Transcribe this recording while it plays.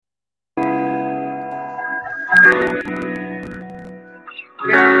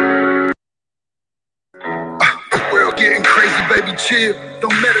World getting crazy, baby, chill.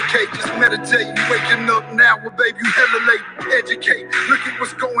 Don't medicate, just meditate. You waking up now, well, baby, you hella late. Educate, look at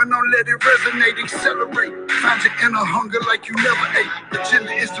what's going on, let it resonate, accelerate. Find your inner hunger like you never ate.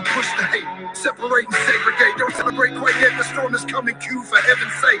 Agenda is to push the hate, separate and segregate. Don't celebrate quite yet, the storm is coming, Q, for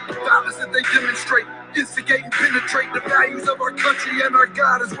heaven's sake. Violence that they demonstrate, instigate and penetrate. The values of our country and our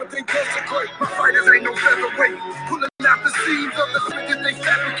God is what they desecrate. My fighters ain't no featherweight, pulling out the seams of the flick that they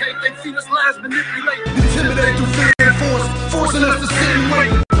fabricate. They feed us lies, manipulate, intimidate through fear and force, forcing us to sit and wait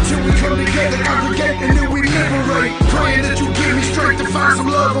till we come together, congregate, and then we liberate. Praying that you give me strength to find some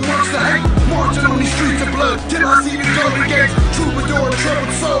love amongst the hate. Marching on these streets of blood till I see the golden gates. Troubadour,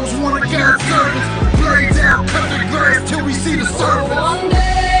 troubled souls, one of God's servants. Blades out, cut the grass till we see the servants. One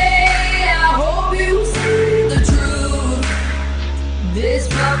day I hope you see the truth. This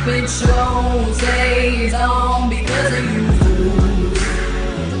puppet show stays on because of you fools.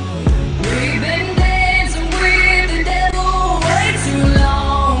 We've been dancing with the devil way too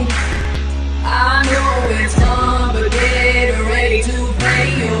long. I know it's fun, but get ready to pay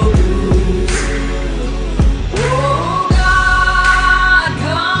your dues. Oh God,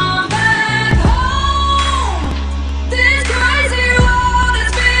 come back home. This crazy world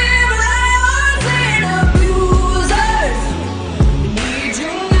is filled with liars and abusers. We need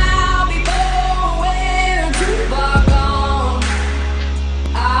you now before we're too far gone.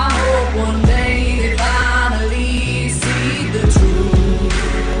 I hope one day they finally see the truth.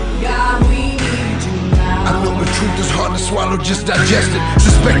 God, we need you now. I know the truth is hard to swallow, just digest it.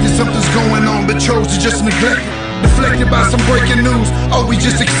 Suspected something's going on, but chose to just neglect it. Deflected by some breaking news, oh, we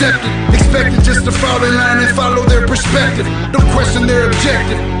just accept it. Expected just to fall in line and follow their perspective. Don't question their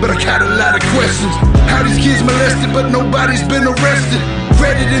objective, but I got a lot of questions. How these kids molested, but nobody's been arrested.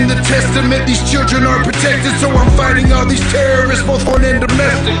 Read it in the testament, these children are protected. So I'm fighting all these terrorists, both foreign and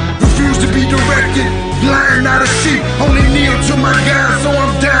domestic. Refuse to be directed, lying not a sheep. Only kneel to my God, so I'm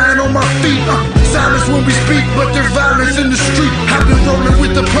dying on my feet. Silence when we speak, but there's violence in the street. I've been rolling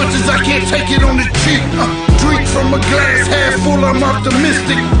with the punches, I can't take it on the cheek. Drink from a glass half full, I'm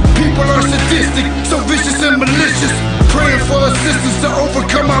optimistic. People are sadistic, so vicious and malicious. Praying for assistance to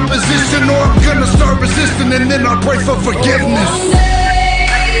overcome opposition, or I'm gonna start resisting and then I'll pray for forgiveness. One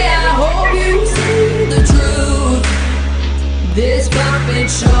day I hope you see the truth. This puppet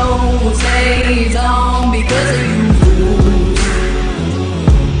show stays on because of you fools.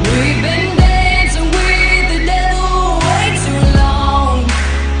 We've been dancing with the devil way too long.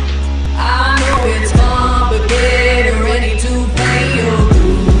 I know it's fun, but get ready to pay your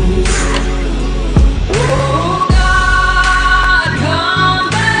dues. Oh God, come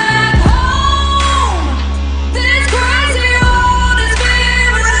back home. This crazy world is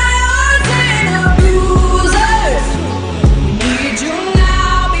filled with liars and abusers. We need you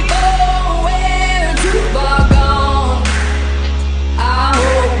now before we're too far gone. I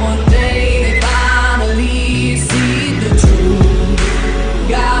hope one day they finally see the truth.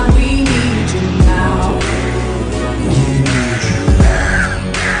 God, we need you now.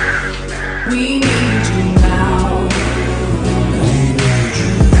 We need you now.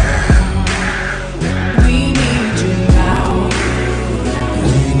 We need you now.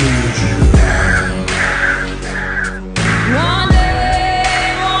 One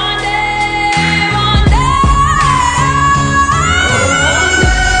day, one day, one day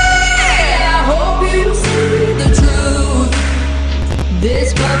I hope you see the truth. This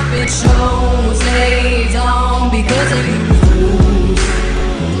puppet show stays on because of you fools.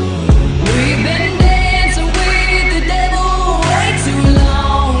 We've been dancing with the devil way too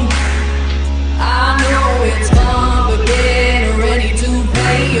long. I know it's fun, but get ready to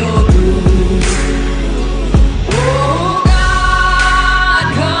pay your dues. Oh God,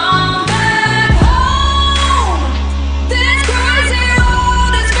 come back home. This crazy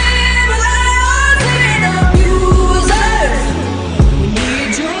world is filled with liars and abusers. We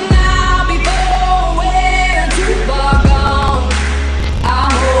need you now before we're too far gone. I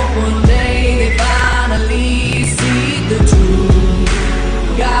hope one day they finally see the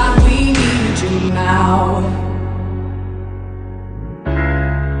truth. God, we need you now.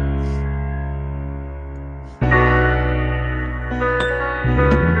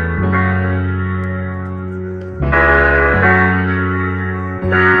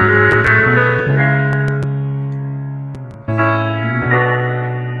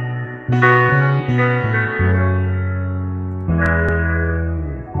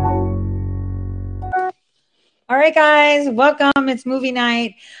 All right, guys, welcome. It's movie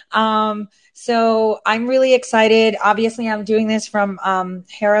night. So I'm really excited. Obviously, I'm doing this from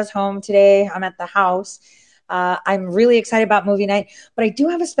Hera's home today. I'm at the house. I'm really excited about movie night, but I do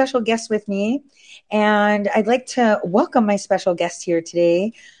have a special guest with me, and I'd like to welcome my special guest here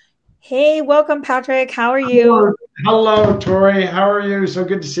today. Hey, welcome, Patrick. How are you? Hello, Tori. How are you? So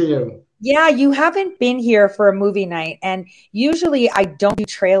good to see you. Yeah, you haven't been here for a movie night, and usually I don't do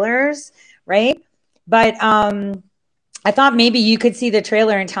trailers, right? But I thought maybe you could see the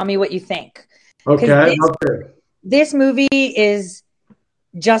trailer and tell me what you think. Okay. This movie is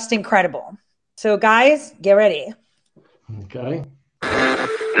just incredible. So, guys, get ready. Okay.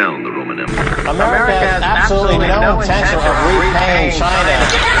 Down the Roman Empire. America has absolutely no intention of repaying China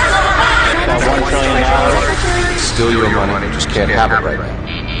that $1 trillion. It's still your money, you just can't have it right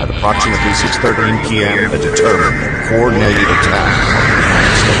now. At approximately 6:13 p.m., a determined and coordinated attack on the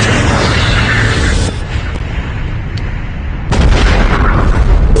United States of America.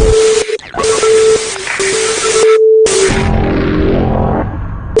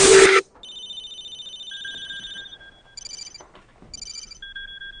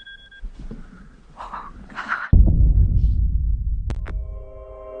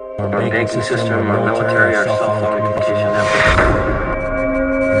 Our banking system, our military, our cell phone communication network.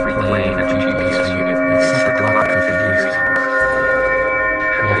 Reclaim the GPS unit and set the clock for years.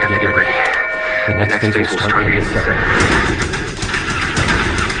 We have to get ready. The next phase will start in a second.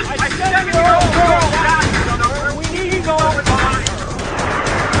 I said you're all we need to go over the line.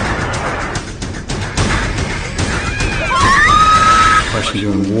 The question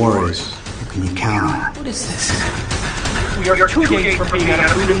during war is, who can you count on? What is this? We are 2 days from being out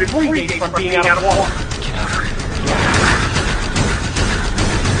of food and 3 days from being out of water. Get over it.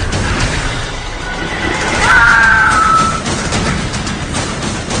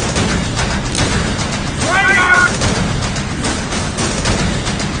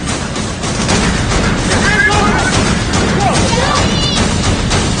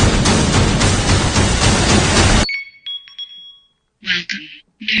 Welcome,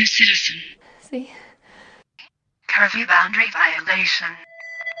 new citizen. See? Curfew boundary violation.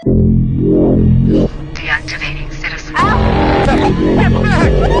 Deactivating citizen. I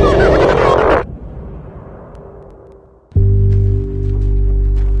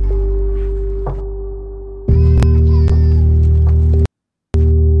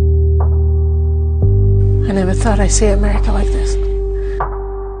never thought I'd see America like this.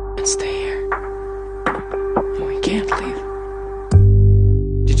 Let's stay here. We can't leave.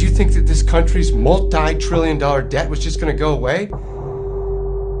 Did you think that this country's multi-trillion-dollar debt was just going to go away?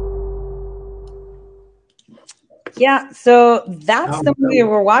 Yeah, so that's the movie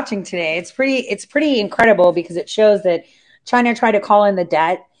we're watching today. It's pretty incredible because it shows that China tried to call in the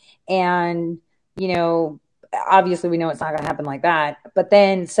debt, and obviously we know it's not going to happen like that. But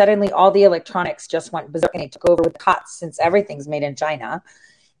then suddenly all the electronics just went berserk and they took over with the COTS, since everything's made in China,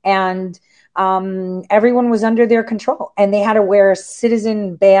 and everyone was under their control, and they had to wear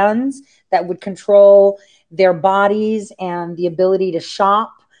citizen bands that would control their bodies and the ability to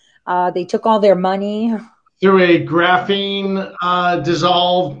shop. They took all their money. Through a graphene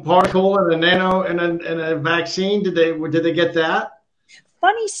dissolved particle and a nano and a vaccine. Did they get that?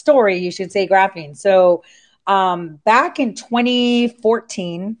 Funny story, you should say, graphene. So back in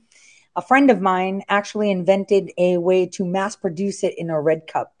 2014, a friend of mine actually invented a way to mass produce it in a red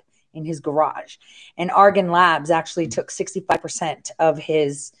cup in his garage. And Argon Labs actually took 65% of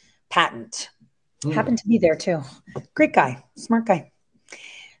his patent. Happened to be there too. Great guy, smart guy.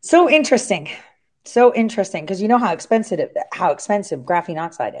 So interesting because you know how expensive graphene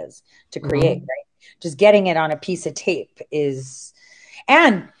oxide is to create, right? Just getting it on a piece of tape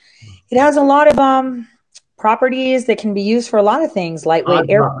and it has a lot of properties that can be used for a lot of things, lightweight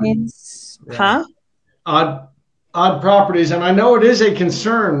airplanes. Yeah. Odd properties, and I know it is a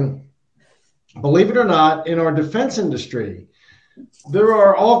concern, believe it or not, in our defense industry. There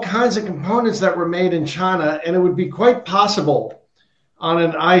are all kinds of components that were made in China, and it would be quite possible on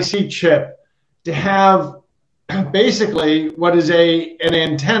an IC chip to have basically what is an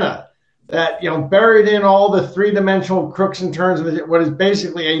antenna that, buried in all the three-dimensional crooks and turns of what is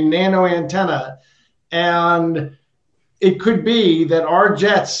basically a nano antenna. And it could be that our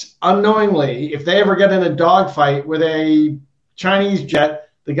jets, unknowingly, if they ever get in a dogfight with a Chinese jet,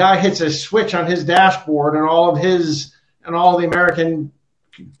 the guy hits a switch on his dashboard and all the American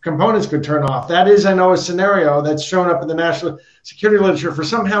components could turn off. That is, I know, a scenario that's shown up in the national security literature. For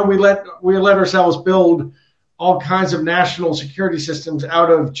somehow we let ourselves build all kinds of national security systems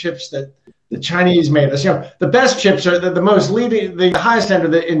out of chips that the Chinese made us. The best chips are the most leading, the highest end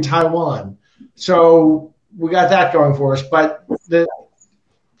are in Taiwan. So we got that going for us. But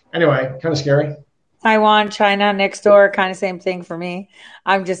anyway, kind of scary. Taiwan, China, next door, kind of same thing for me.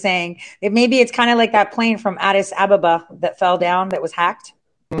 I'm just saying, maybe it's kind of like that plane from Addis Ababa that fell down that was hacked.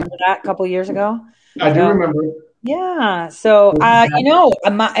 Remember that a couple years ago? I do remember. Yeah. So,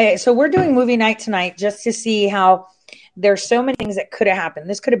 so we're doing movie night tonight just to see how there's so many things that could have happened.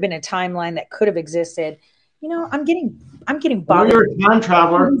 This could have been a timeline that could have existed. You know, I'm getting bothered. You're a time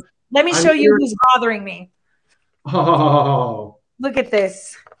traveler. Let me show you who's bothering me. Oh. Look at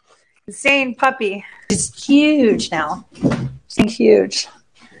this. Insane puppy. It's huge now. It's getting huge.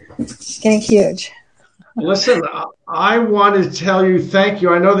 It's getting huge. Listen, I want to tell you thank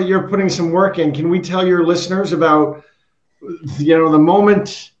you. I know that you're putting some work in. Can we tell your listeners about, the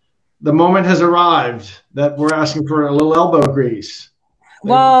moment has arrived that we're asking for a little elbow grease?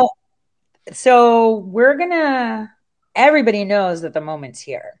 Well, so everybody knows that the moment's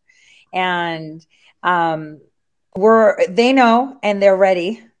here. And they know and they're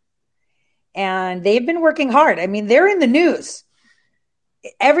ready. And they've been working hard. I mean, they're in the news.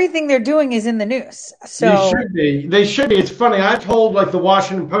 Everything they're doing is in the news. So they should be. It's funny. I told the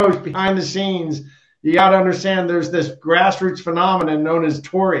Washington Post behind the scenes, you got to understand there's this grassroots phenomenon known as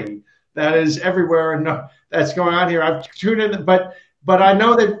Tory that is everywhere and that's going on here. I've tuned in, but I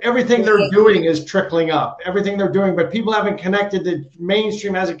know that everything they're doing is trickling up. Everything they're doing, but people haven't connected. The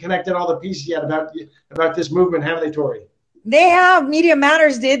mainstream hasn't connected all the pieces yet about this movement, have they, Tory? They have. Media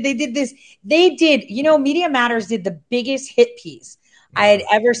Matters did. They did this. They did. Media Matters did the biggest hit piece I had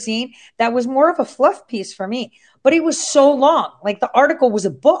ever seen. That was more of a fluff piece for me, but it was so long. Like the article was a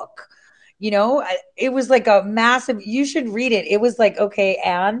book. It was like a massive. You should read it. It was like, okay,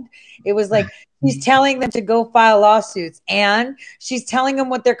 and it was like she's telling them to go file lawsuits, and she's telling them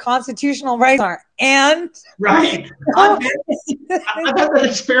what their constitutional rights are, and right. I've had that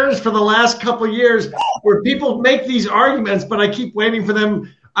experience for the last couple of years where people make these arguments, but I keep waiting for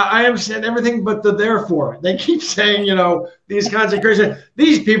them. I understand everything but the therefore. They keep saying, these kinds of crazy.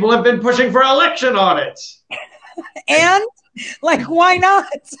 These people have been pushing for election audits, and why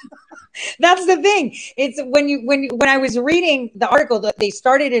not? That's the thing. It's when I was reading the article that they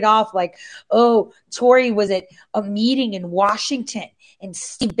started it off like, oh, Tory was at a meeting in Washington and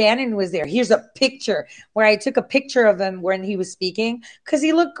Steve Bannon was there. Here's a picture where I took a picture of him when he was speaking because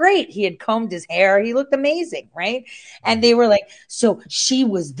he looked great. He had combed his hair. He looked amazing, right? And they were like, so she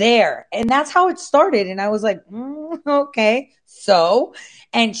was there. And that's how it started. And I was like, okay. So,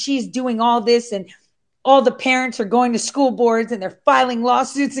 and she's doing all this and all the parents are going to school boards and they're filing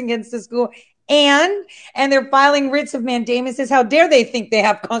lawsuits against the school and they're filing writs of mandamus. How dare they think they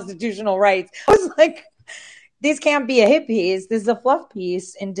have constitutional rights? I was like, this can't be a hit piece. This is a fluff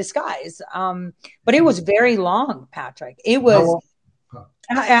piece in disguise. But it was very long, Patrick. It was,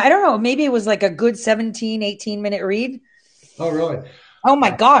 I don't know, maybe it was like a good 17, 18-minute read. Oh, really? Oh my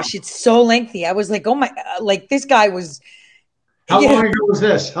gosh, it's so lengthy. I was like, oh my, this guy was. How long ago was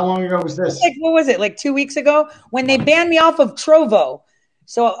this? What was it? Like 2 weeks ago when they banned me off of Trovo.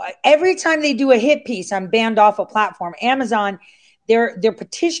 So every time they do a hit piece, I'm banned off a platform. Amazon, they're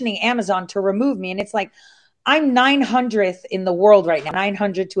petitioning Amazon to remove me. And it's like, I'm 900th in the world right now,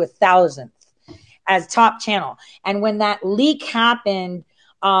 900 to 1,000th as top channel. And when that leak happened,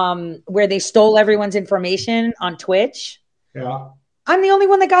 where they stole everyone's information on Twitch, I'm the only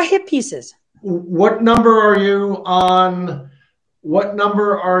one that got hit pieces. What number are you on? What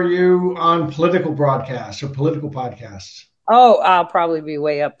number are you on political broadcasts or political podcasts? Oh, I'll probably be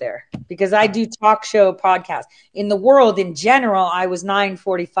way up there because I do talk show podcasts. In the world in general, I was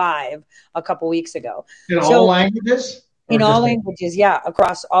 945 a couple weeks ago. In all languages? In all languages, yeah,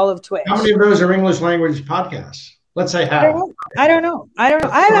 across all of Twitch. How many of those are English language podcasts? Let's say half. I don't know. I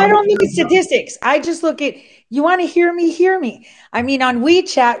don't look at statistics. I just look at, you want to hear me, hear me. I mean, on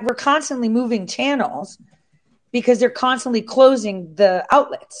WeChat, we're constantly moving channels because they're constantly closing the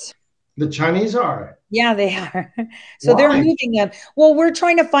outlets. The Chinese are. Yeah, they are. So they're moving them. Well, we're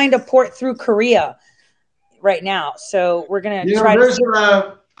trying to find a port through Korea right now. So we're going to try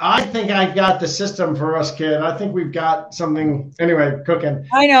to. I think I got the system for us, kid. I think we've got something, anyway, cooking.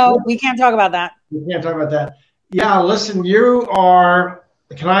 I know. We can't talk about that. We can't talk about that. Yeah, listen, you are,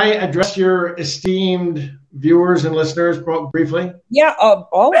 can I address your esteemed viewers and listeners briefly? Yeah,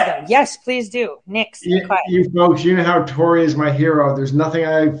 all of them. Yes, please do. Nix. You folks, you know how Tory is my hero. There's nothing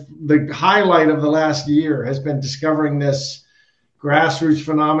the highlight of the last year has been discovering this grassroots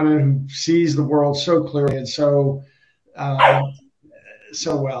phenomenon who sees the world so clearly and so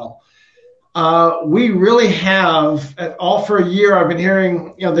well. We really have, all for a year, I've been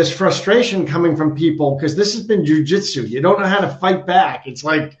hearing, this frustration coming from people because this has been jujitsu. You don't know how to fight back. It's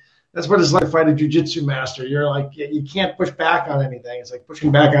like, that's what it's like to fight a jujitsu master. You're like, you can't push back on anything. It's like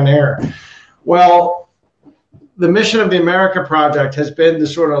pushing back on air. Well, the mission of the America Project has been to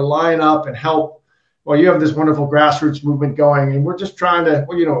sort of line up and help. Well, you have this wonderful grassroots movement going, and we're just trying to,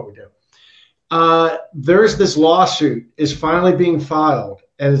 well, you know what we do. There's this lawsuit is finally being filed,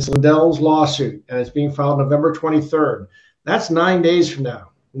 and it's Lindell's lawsuit, and it's being filed November 23rd. That's 9 days from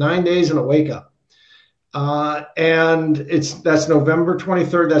now, 9 days and a wake up. And that's November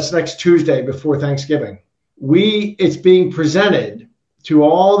 23rd. That's next Tuesday before Thanksgiving. It's being presented to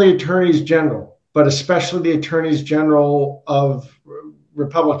all the attorneys general, but especially the attorneys general of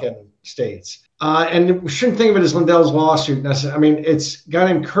Republican states. And we shouldn't think of it as Lindell's lawsuit necessarily. I mean, it's a guy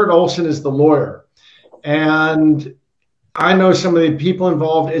named Kurt Olson is the lawyer. And I know some of the people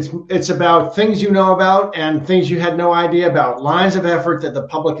involved. It's about things you know about and things you had no idea about, lines of effort that the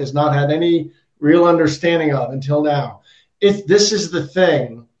public has not had any real understanding of until now. This is the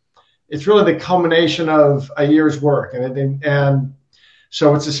thing. It's really the culmination of a year's work. And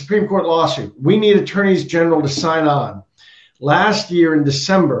so it's a Supreme Court lawsuit. We need attorneys general to sign on. Last year in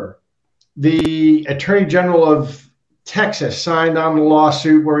December, the Attorney General of Texas signed on the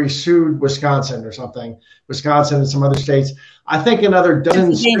lawsuit where he sued Wisconsin or something, Wisconsin and some other states. I think another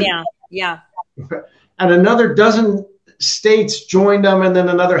dozen states, yeah. And another dozen states joined them, and then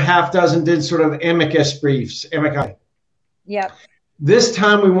another half dozen did sort of amicus briefs. Yep. This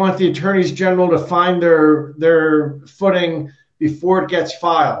time we want the attorneys general to find their footing before it gets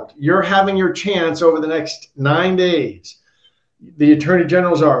filed. You're having your chance over the next 9 days. The attorney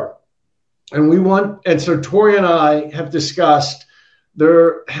generals are. And so Tori and I have discussed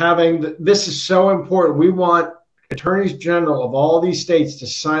this is so important. We want attorneys general of all these states to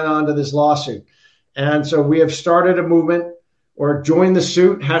sign on to this lawsuit. And so we have started a movement or join the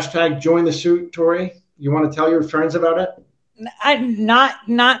suit, hashtag join the suit. Tori, you want to tell your friends about it? I'm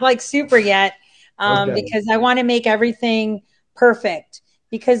not like super yet, Okay. because I want to make everything perfect.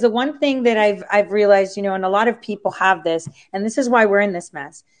 Because the one thing that I've realized, and a lot of people have this, and this is why we're in this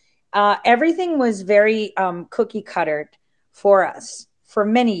mess. Everything was very cookie cuttered for us for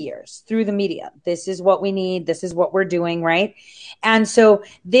many years through the media. This is what we need. This is what we're doing, right? And so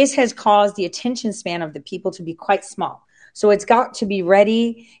this has caused the attention span of the people to be quite small. So it's got to be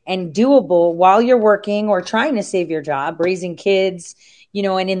ready and doable while you're working or trying to save your job, raising kids,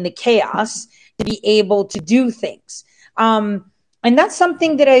 and in the chaos to be able to do things. And that's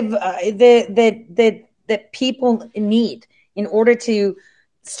something that that people need in order to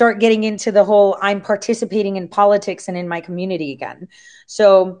start getting into the whole I'm participating in politics and in my community again.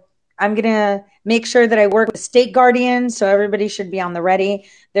 So I'm going to make sure that I work with state guardians. So everybody should be on the ready.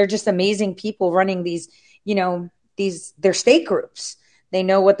 They're just amazing people running these, their state groups. They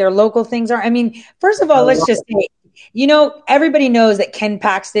know what their local things are. I mean, first of all, let's just say, everybody knows that Ken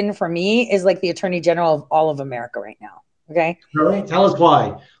Paxton for me is like the attorney general of all of America right now. Okay. Really? Tell us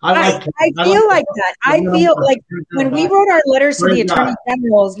why. I feel like that. I feel like when we wrote our letters to the attorney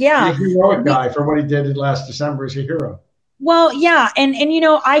generals, He's a heroic guy for what he did last December. He's a hero. Well, yeah. And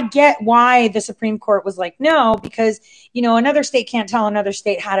I get why the Supreme Court was like, no, because, another state can't tell another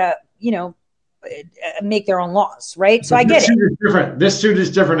state how to, make their own laws. Right. So I get it. This suit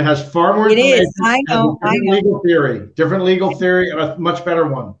is different. It has far more information. It is. I know. Different legal theory, and a much better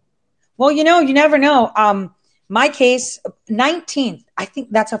one. Well, you never know. My case, 19th, I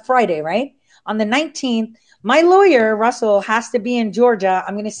think that's a Friday, right? On the 19th, my lawyer, Russell, has to be in Georgia.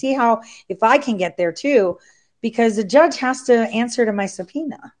 I'm going to see if I can get there too, because the judge has to answer to my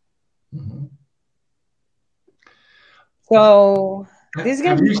subpoena. Mm-hmm. So this is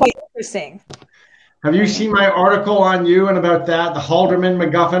going to be quite interesting. Have you seen my article on you and about that, the Halderman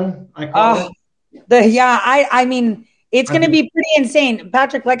MacGuffin? I call it. I mean, it's going to be pretty insane.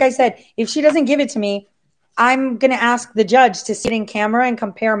 Patrick, like I said, if she doesn't give it to me, I'm going to ask the judge to sit in camera and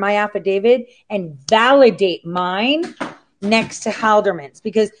compare my affidavit and validate mine next to Halderman's.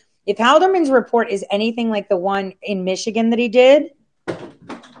 Because if Halderman's report is anything like the one in Michigan that he did,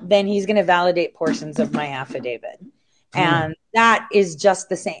 then he's going to validate portions of my affidavit. And that is just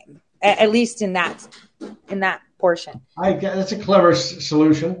the same, at least in that portion. That's a clever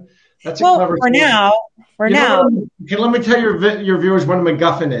solution. That's a clever for solution. For now. Let me tell your viewers what a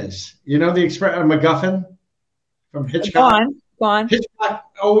MacGuffin is. You know the expression MacGuffin from Hitchcock? Go on. Hitchcock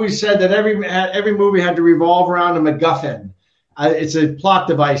always said that every movie had to revolve around a MacGuffin. It's a plot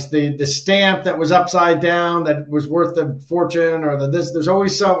device. The stamp that was upside down that was worth a fortune, or there's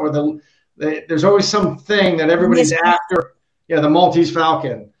always there's always something that everybody's after. Yeah, the Maltese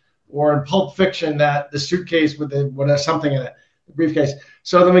Falcon, or in Pulp Fiction, that the suitcase with something in it, the briefcase.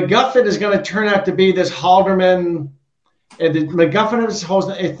 So the MacGuffin is going to turn out to be this Halderman. And the MacGuffin of this whole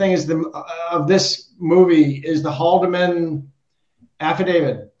thing is of this movie is the Halderman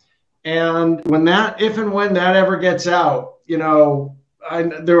affidavit. And if and when that ever gets out,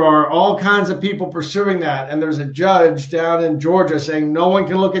 there are all kinds of people pursuing that. And there's a judge down in Georgia saying no one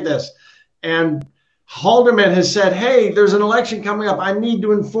can look at this. And Haldeman has said, hey, there's an election coming up. I need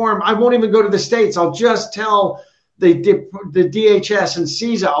to inform. I won't even go to the states. I'll just tell the DHS and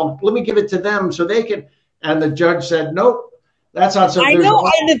CISA. Let me give it to them so they can. And the judge said, nope, that's not so. I know.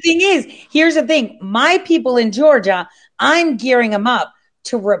 And the thing is, here's the thing. My people in Georgia, I'm gearing them up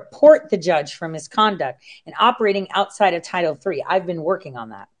to report the judge for misconduct and operating outside of Title III. I've been working on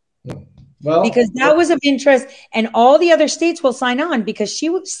that. Well, because that was of interest, and all the other states will sign on because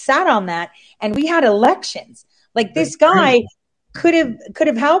she sat on that, and we had elections. Like, this guy could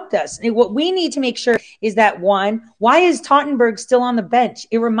have helped us. And what we need to make sure is that, one, why is Tottenberg still on the bench?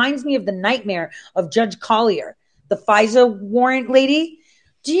 It reminds me of the nightmare of Judge Collier, the FISA warrant lady.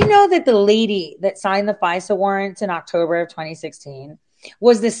 Do you know that the lady that signed the FISA warrants in October of 2016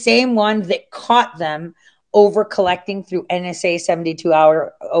 was the same one that caught them over collecting through NSA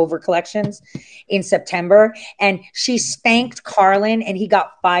 72-hour over collections in September? And she spanked Carlin, and he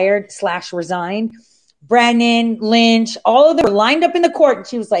got fired / resigned. Brennan, Lynch, all of them were lined up in the court. And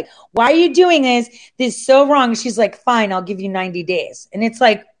she was like, why are you doing this? This is so wrong. She's like, fine, I'll give you 90 days. And it's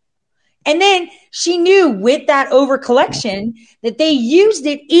like, and then she knew with that over collection that they used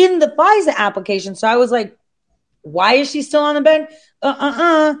it in the FISA application. So I was like, why is she still on the bench?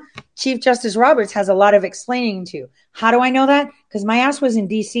 Chief Justice Roberts has a lot of explaining to. How do I know that? Because my ass was in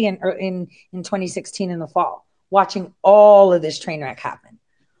D.C. in 2016 in the fall, watching all of this train wreck happen.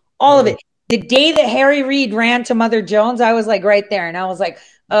 All of it. The day that Harry Reid ran to Mother Jones, I was like right there. And I was like,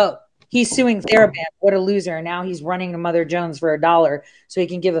 oh, he's suing TheraBand. What a loser. And now he's running to Mother Jones for $1 so he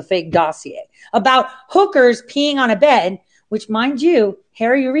can give a fake dossier about hookers peeing on a bed, which, mind you,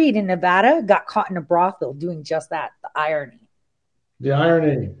 Harry Reid in Nevada got caught in a brothel doing just that. The irony. The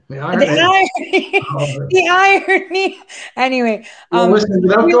irony. The irony. Anyway. Listen,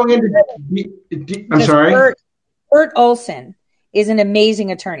 without going into... I'm sorry? Bert Olson is an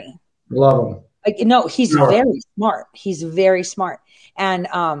amazing attorney. Love him. No, he's very smart. He's very smart. And,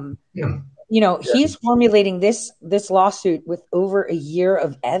 he's formulating this lawsuit with over a year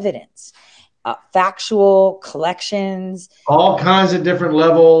of evidence. Factual collections, all kinds of different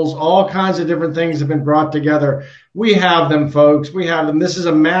levels, all kinds of different things have been brought together. We have them, folks. We have them. This is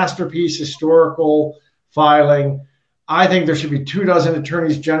a masterpiece historical filing. I think there should be 24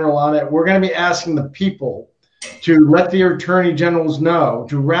 attorneys general on it. We're going to be asking the people to let the attorney generals know,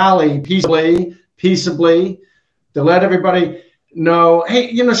 to rally peaceably, to let everybody know,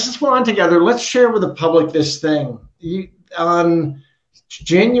 hey, since we're on together, let's share with the public this thing. On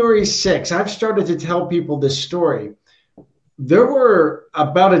January 6th, I've started to tell people this story. There were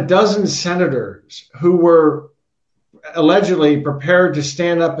about a dozen senators who were allegedly prepared to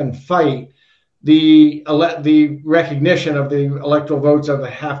stand up and fight the recognition of the electoral votes of a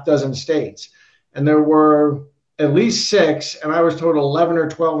half dozen states. And there were at least 6, and I was told 11 or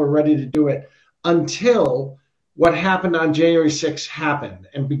 12 were ready to do it until what happened on January 6th happened.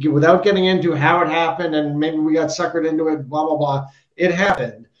 And without getting into how it happened, and maybe we got suckered into it, blah, blah, blah, it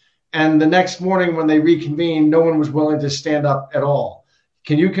happened. And the next morning when they reconvened, no one was willing to stand up at all.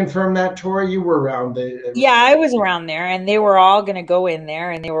 Can you confirm that, Tori? You were around. Yeah, I was around there, and they were all going to go in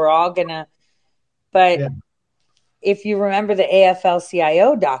there, and they were all going to. But if you remember the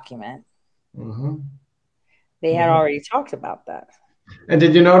AFL-CIO document, they had already talked about that. And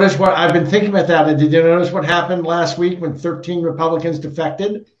did you notice what I've been thinking about that? And did you notice what happened last week when 13 Republicans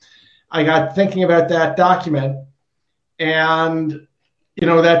defected? I got thinking about that document, and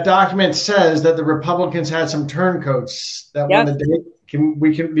that document says that the Republicans had some turncoats that when the date.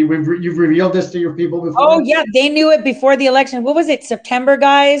 You've revealed this to your people before? Oh yeah, they knew it before the election. What was it, September,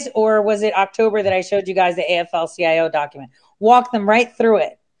 guys, or was it October that I showed you guys the AFL-CIO document? Walk them right through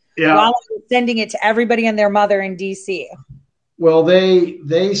it. Yeah. While I was sending it to everybody and their mother in DC. Well,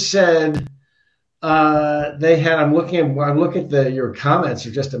 they said they had. I'm looking at your comments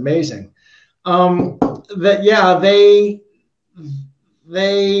are just amazing. They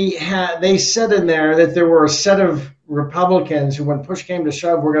said in there that there were a set of Republicans who, when push came to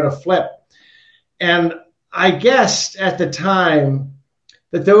shove, were going to flip. And I guessed at the time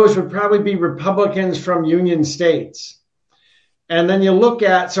that those would probably be Republicans from Union states. And then you look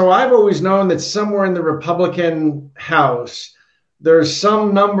at, so I've always known that somewhere in the Republican House, there's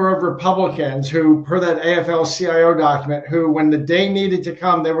some number of Republicans who, per that AFL-CIO document, who, when the day needed to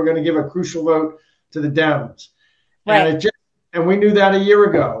come, they were going to give a crucial vote to the Dems. Right. And we knew that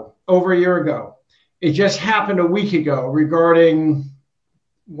over a year ago. It just happened a week ago regarding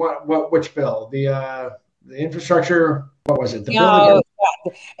which bill? The infrastructure, what was it? The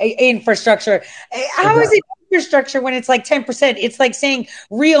infrastructure. How is it infrastructure when it's like 10%? It's like saying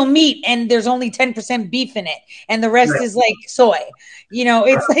real meat and there's only 10% beef in it and the rest is like soy.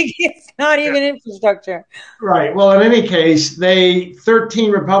 It's like it's not even infrastructure. Right. Well, in any case,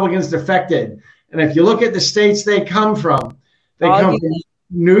 13 Republicans defected. And if you look at the states they come from, they come from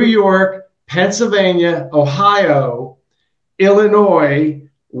New York, Pennsylvania, Ohio, Illinois,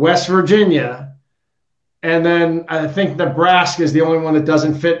 West Virginia, and then I think Nebraska is the only one that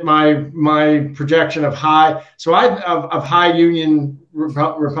doesn't fit my projection of high. So of high union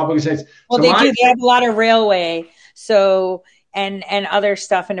Republican states. Well, so they have a lot of railway. So and other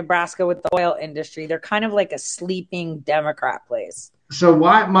stuff in Nebraska with the oil industry. They're kind of like a sleeping Democrat place. So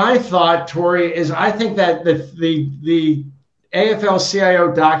my thought, Tori, is I think that the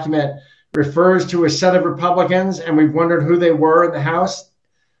AFL-CIO document refers to a set of Republicans, and we've wondered who they were in the House.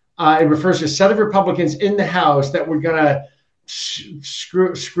 It refers to a set of Republicans in the House that were going to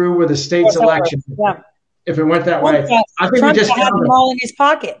screw with the state's election. Yeah. If it went that way. I think Trump we just had them all in his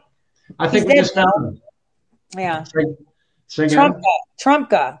pocket. I think we just found them. Yeah. Say again?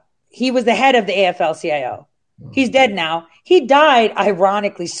 Trumpka. He was the head of the AFL-CIO. He's dead now. He died,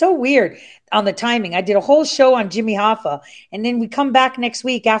 ironically. So weird on the timing. I did a whole show on Jimmy Hoffa, and then we come back next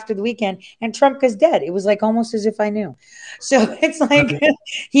week after the weekend, and Trumpka's dead. It was like almost as if I knew. So it's like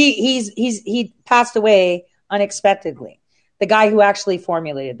he passed away unexpectedly. The guy who actually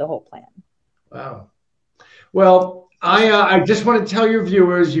formulated the whole plan. Wow. Well, I just want to tell your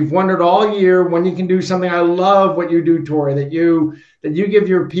viewers, you've wondered all year when you can do something. I love what you do, Tori, that you give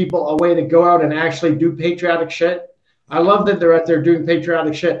your people a way to go out and actually do patriotic shit. I love that they're out there doing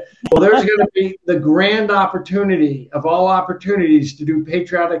patriotic shit. Well, there's going to be the grand opportunity of all opportunities to do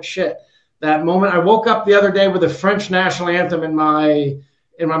patriotic shit. That moment, I woke up the other day with the French national anthem in my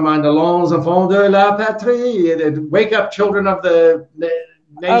mind. Allons enfants de la patrie. Wake up, children of the nation.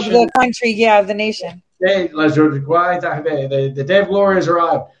 Of the country, of the nation. The day of glory has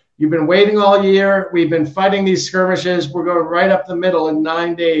arrived. You've been waiting all year. We've been fighting these skirmishes. We're going right up the middle in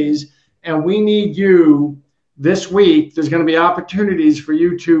 9 days. And we need you this week. There's going to be opportunities for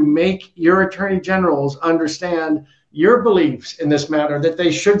you to make your attorney generals understand your beliefs in this matter, that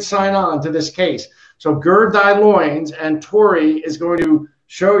they should sign on to this case. So gird thy loins, and Tori is going to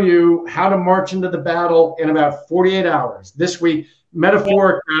show you how to march into the battle in about 48 hours this week.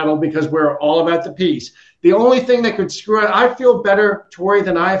 Metaphoric battle, because we're all about the peace. The only thing that could screw it, I feel better, Tori,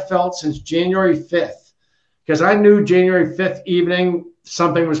 than I have felt since January 5th, because I knew January 5th evening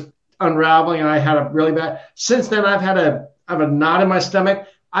something was unraveling and I had a really bad. Since then, I have a knot in my stomach.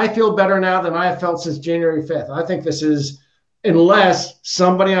 I feel better now than I have felt since January 5th. I think this is, unless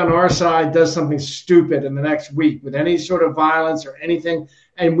somebody on our side does something stupid in the next week with any sort of violence or anything,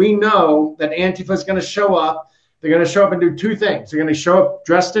 and we know that Antifa is going to show up. They're going to show up and do two things. They're going to show up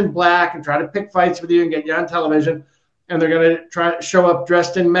dressed in black and try to pick fights with you and get you on television. And they're going to try to show up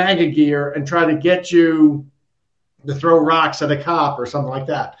dressed in MAGA gear and try to get you to throw rocks at a cop or something like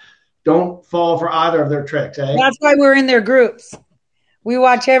that. Don't fall for either of their tricks. That's why we're in their groups. We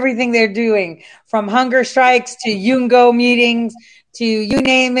watch everything they're doing, from hunger strikes to Yungo meetings to you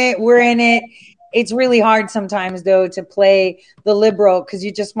name it, we're in it. It's really hard sometimes, though, to play the liberal because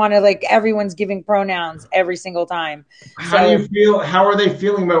you just want to, like, everyone's giving pronouns every single time. How do you feel? How are they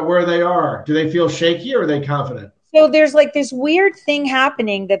feeling about where they are? Do they feel shaky or are they confident? So there's like this weird thing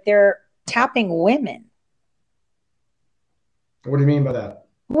happening that they're tapping women. What do you mean by that?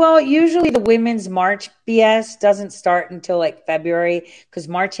 Well, usually the Women's March BS doesn't start until like February, because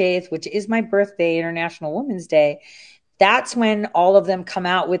March 8th, which is my birthday, International Women's Day, that's when all of them come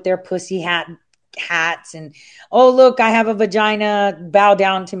out with their pussy hats and, oh, look, I have a vagina, bow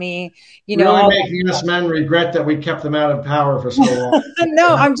down to me. Really making us men regret that we kept them out of power for so long.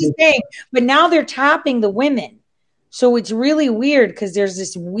 No, I'm just saying. But now they're tapping the women. So it's really weird because there's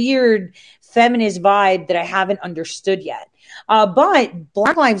this weird feminist vibe that I haven't understood yet. But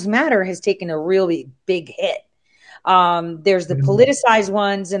Black Lives Matter has taken a really big hit. There's the politicized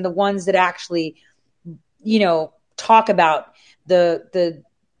ones and the ones that actually, talk about the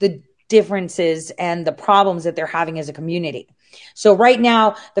differences and the problems that they're having as a community. So right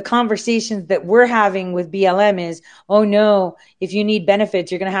now, the conversations that we're having with BLM is, oh no, if you need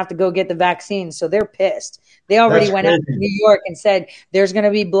benefits, you're going to have to go get the vaccine. So they're pissed. They already went out to New York and said, there's going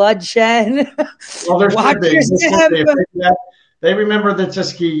to be bloodshed. Well, they remember the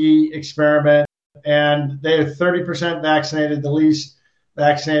Tuskegee experiment, and they are 30% vaccinated, the least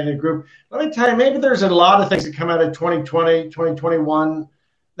vaccinated group. Let me tell you, maybe there's a lot of things that come out of 2020, 2021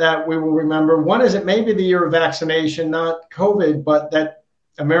 that we will remember. One is it may be the year of vaccination, not COVID, but that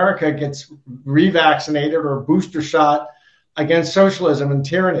America gets revaccinated or booster shot against socialism and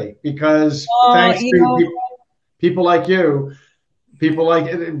tyranny because Oh, thanks you to know, people like you,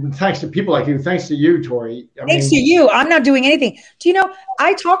 thanks to you, Tori. thanks to you, I'm not doing anything. Do you know,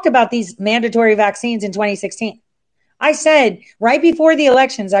 I talked about these mandatory vaccines in 2016. I said right before the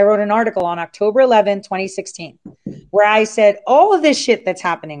elections, I wrote an article on October 11, 2016, where I said all of this shit that's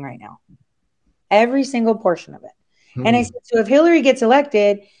happening right now, every single portion of it. And I said, so if Hillary gets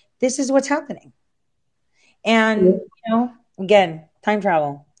elected, this is what's happening. And, you know, again, time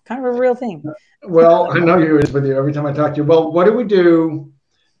travel, kind of a real thing. Well, I know you is with you every time I talk to you. Well, what do we do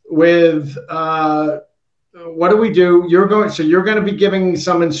with what do we do? You're going to be giving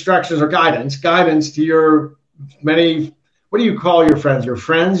some instructions or guidance to your many, what do you call your friends? Your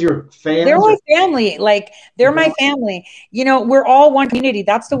friends, your fans? They're my family. Like, they're my family. You know, we're all one community.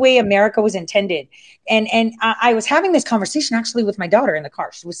 That's the way America was intended. And I was having this conversation actually with my daughter in the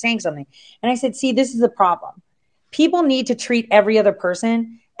car. She was saying something. And I said, see, this is the problem. People need to treat every other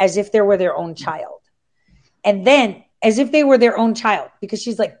person as if they were their own child. And then as if they were their own child, because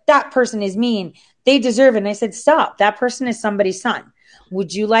she's like, that person is mean. They deserve it. And I said, stop. That person is somebody's son.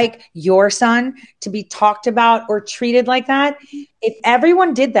 Would you like your son to be talked about or treated like that? If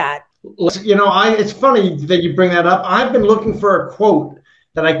everyone did that. You know, it's funny that you bring that up. I've been looking for a quote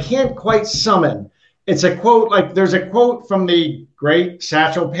that I can't quite summon. It's a quote, like there's a quote from the great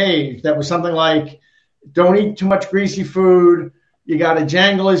Satchel Paige that was something like, don't eat too much greasy food. You got to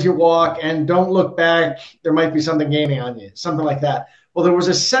jangle as you walk and don't look back. There might be something gaining on you, something like that. Well, there was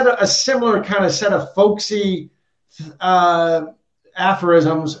a similar kind of set of folksy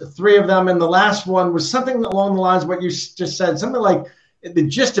aphorisms, 3 of them. And the last one was something along the lines of what you just said, something like the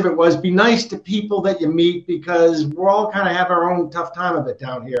gist of it was be nice to people that you meet because we're all kind of have our own tough time of it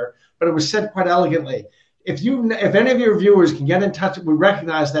down here. But it was said quite elegantly. If any of your viewers can get in touch, we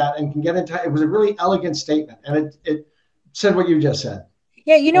recognize that and can get in touch. It was a really elegant statement. And it said what you just said.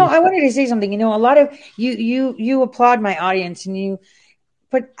 Yeah. You know, I wanted to say something, you know, a lot of you applaud my audience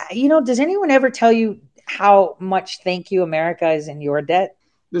but you know, does anyone ever tell you how much thank you America is in your debt?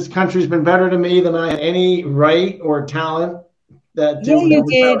 This country's been better to me than I had any right or talent. You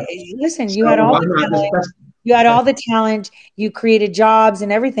did. Listen, you had all the talent. You had all the talent. You created jobs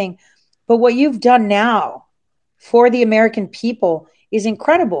and everything. But what you've done now for the American people is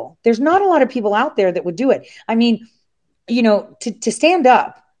incredible. There's not a lot of people out there that would do it. I mean, you know, to stand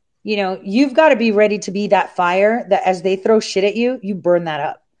up, you know, you've got to be ready to be that fire that as they throw shit at you, you burn that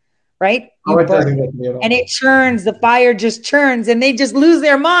up. Right? It doesn't get to me at all. And it churns, the fire just churns, and they just lose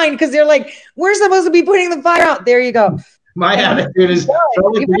their mind because they're like, we're supposed to be putting the fire out. There you go. My attitude is,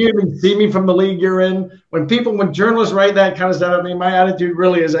 you even see me from the league you're in. When journalists write that kind of stuff, I mean, my attitude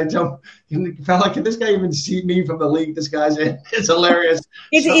really is, I tell them, fella, can this guy even see me from the league this guy's in? It's hilarious.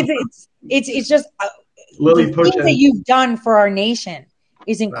 It's just Lily the things that you've done for our nation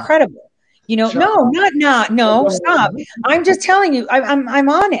is incredible. You know, no, stop. I'm just telling you, I'm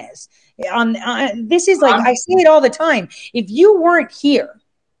honest. This is like, I say it all the time. If you weren't here,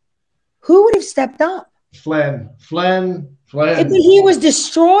 who would have stepped up? Flynn. He was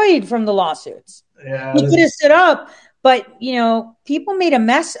destroyed from the lawsuits. Yeah, he could have stood up, but you know, people made a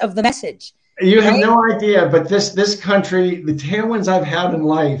mess of the message. You have no idea, but this country, the tailwinds I've had in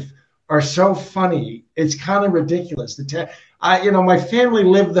life are so funny. It's kind of ridiculous. My family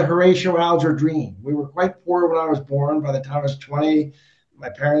lived the Horatio Alger dream. We were quite poor when I was born. By the time I was 20, my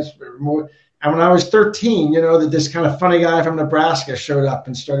parents were more. And when I was 13, you know, that this kind of funny guy from Nebraska showed up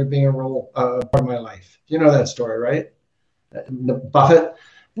and started being a role part of my life. You know that story, right? Buffett.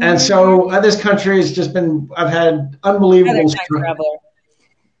 Mm-hmm. And so this country has just been, I've had unbelievable.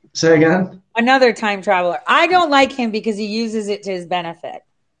 Say again? Another time traveler. I don't like him because he uses it to his benefit.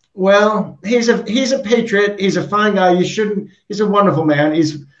 Well, he's a patriot. He's a fine guy. He's a wonderful man.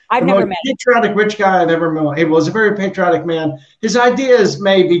 I've never met him. Patriotic rich guy I've ever met. He was a very patriotic man. His ideas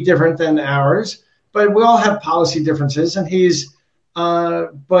may be different than ours, but we all have policy differences. And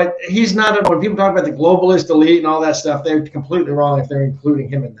but he's not. When people talk about the globalist elite and all that stuff, they're completely wrong if they're including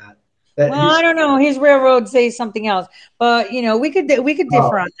him in that. Well, I don't know. His railroad says something else, but you know, we could differ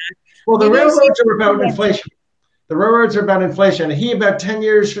on that. Well, the railroads are about inflation. The railroads are about inflation. He, about 10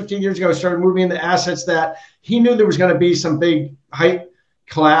 years, 15 years ago, started moving into assets that he knew there was going to be some big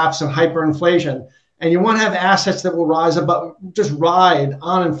collapse and hyperinflation. And you want to have assets that will just ride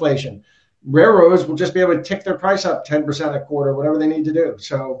on inflation. Railroads will just be able to tick their price up 10% a quarter, whatever they need to do.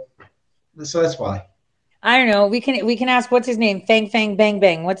 So that's why. I don't know. We can ask, what's his name? Fang Fang Bang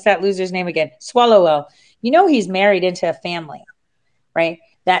Bang. What's that loser's name again? Swallow. You know, he's married into a family, right?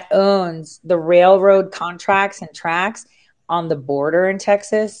 That owns the railroad contracts and tracks on the border in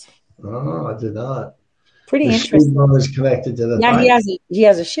Texas. Oh, I did not. Pretty The interesting. Sheinbaum is connected to the Yeah, Biden. he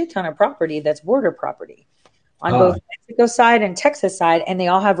has a shit ton of property that's border property on both Mexico side and Texas side, and they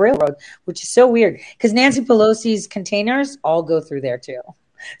all have railroad, which is so weird because Nancy Pelosi's containers all go through there too.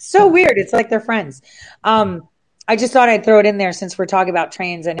 So weird. It's like they're friends. I just thought I'd throw it in there since we're talking about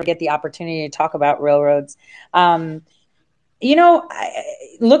trains and get the opportunity to talk about railroads. Looking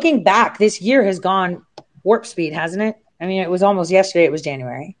back, this year has gone warp speed, hasn't it? I mean, it was almost yesterday. It was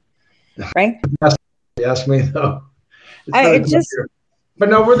January, right? You ask me though. But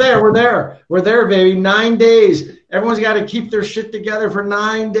no, we're there, baby. 9 days. Everyone's got to keep their shit together for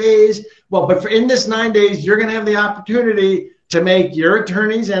 9 days. Well, but in this 9 days, you're going to have the opportunity to make your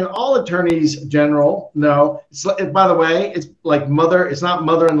attorneys and all attorneys general know. By the way, it's like it's not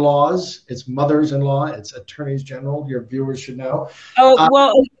mother-in-laws, it's mothers-in-law, it's attorneys general. Your viewers should know. We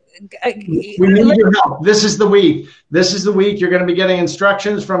need your help. This is the week. You're going to be getting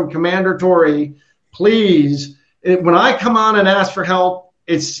instructions from Commander Tory. Please, when I come on and ask for help,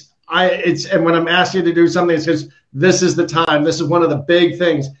 and when I'm asking you to do something, it's because this is the time. This is one of the big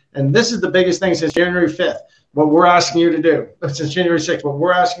things, and this is the biggest thing since January 5th. What we're asking you to do since January 6th. What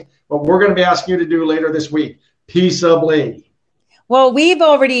we're going to be asking you to do later this week. Peaceably. Well, we've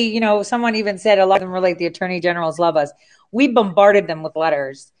already, someone even said a lot of them were like the attorney generals love us. We bombarded them with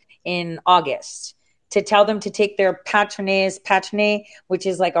letters in August to tell them to take their patrone, which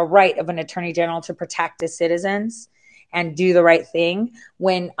is like a right of an attorney general to protect his citizens and do the right thing.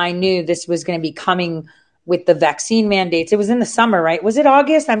 When I knew this was going to be coming with the vaccine mandates, it was in the summer, right? Was it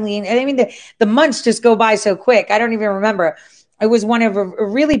August? I mean, the months just go by so quick. I don't even remember. It was one of a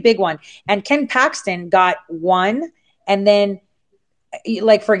really big one. And Ken Paxton got one. And then,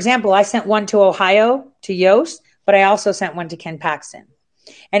 like, for example, I sent one to Ohio, to Yost, but I also sent one to Ken Paxton.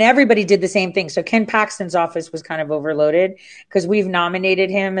 And everybody did the same thing. So Ken Paxton's office was kind of overloaded because we've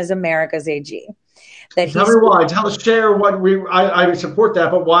nominated him as America's AG. Tell me why. Share what I support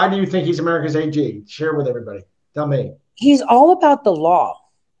that, but why do you think he's America's AG? Share with everybody. Tell me. He's all about the law.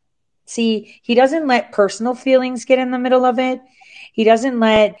 See, he doesn't let personal feelings get in the middle of it. He doesn't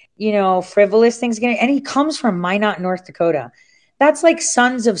let, frivolous things get in. And he comes from Minot, North Dakota. That's like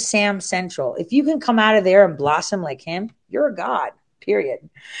Sons of Sam Central. If you can come out of there and blossom like him, you're a god. Period.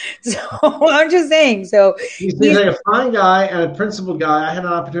 So I'm just saying. So he's like a fine guy and a principled guy. I had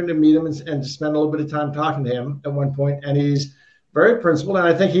an opportunity to meet him and to spend a little bit of time talking to him at one point, and he's very principled, and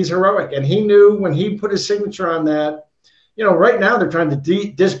I think he's heroic. And he knew when he put his signature on that. Right now they're trying to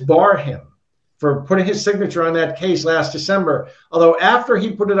disbar him for putting his signature on that case last December. Although after he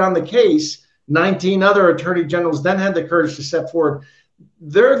put it on the case, 19 other attorney generals then had the courage to step forward.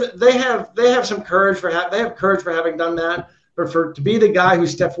 They have some courage for having done that. But to be the guy who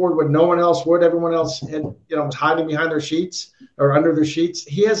stepped forward when no one else would, everyone else had, was hiding behind their sheets or under their sheets.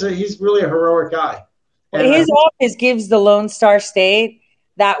 He's really a heroic guy. And his office gives the Lone Star State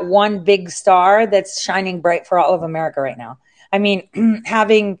that one big star that's shining bright for all of America right now. I mean,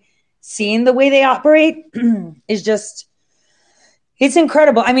 having seen the way they operate is just, it's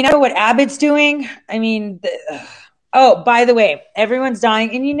incredible. I mean, I know what Abbott's doing. I mean, by the way, everyone's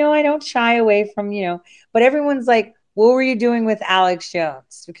dying. And, I don't shy away from, but everyone's like, what were you doing with Alex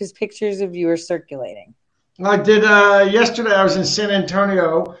Jones? Because pictures of you are circulating. I did yesterday. I was in San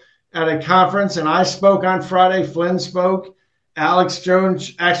Antonio at a conference, and I spoke on Friday. Flynn spoke. Alex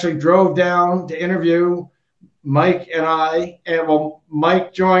Jones actually drove down to interview Mike and I. And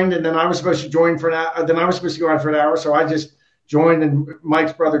Mike joined, and then I was supposed to join for an hour. Then I was supposed to go on for an hour, so I just joined, and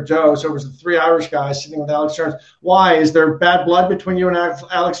Mike's brother Joe. So it was the three Irish guys sitting with Alex Jones. Why? Is there bad blood between you and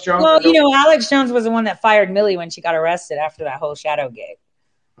Alex Jones? Well, Alex Jones was the one that fired Millie when she got arrested after that whole Shadowgate.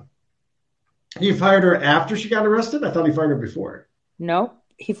 He fired her after she got arrested? I thought he fired her before. No,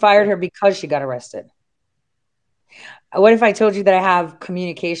 he fired her because she got arrested. What if I told you that I have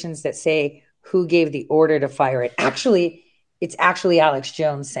communications that say who gave the order to fire it? Actually, it's actually Alex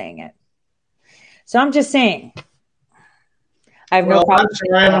Jones saying it. So I'm just saying. I have no problem.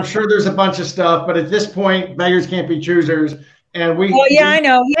 I'm sure there's a bunch of stuff, but at this point, beggars can't be choosers. And I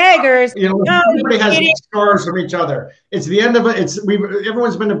know. Beggars. Everybody has scars from each other. It's the end of it.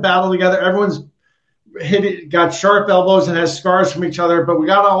 Everyone's been in battle together. Everyone's got sharp elbows and has scars from each other. But we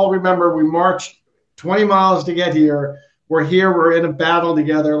got to all remember we marched 20 miles to get here. We're here. We're in a battle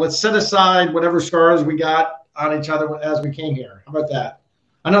together. Let's set aside whatever scars we got on each other as we came here. How about that?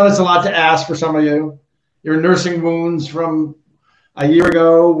 I know that's a lot to ask for some of you. You're nursing wounds from a year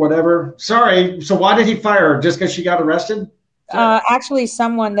ago, whatever. Sorry. So why did he fire her? Just because she got arrested? Actually,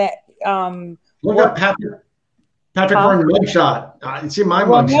 someone that look up Patrick Warren mugshot. It's in my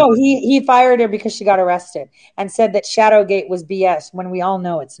mugshot. No, he fired her because she got arrested and said that Shadowgate was BS when we all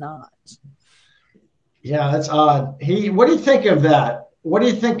know it's not. Yeah, that's odd. What do you think of that? What do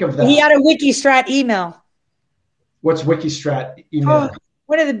you think of that? He had a Wikistrat email. What's Wikistrat email? Oh,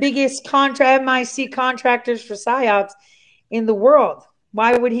 one of the biggest MIC contractors for PSYOPs in the world.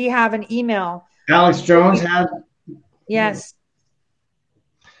 Why would he have an email? Alex Jones had. Yes.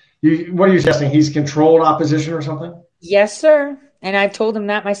 What are you suggesting? He's controlled opposition or something? Yes, sir. And I've told him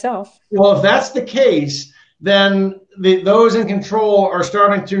that myself. Well, if that's the case, then those in control are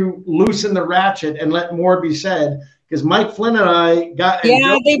starting to loosen the ratchet and let more be said. Because Mike Flynn and I got.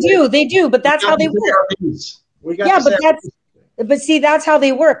 Yeah, they do. But that's how they work. Yeah, but see, that's how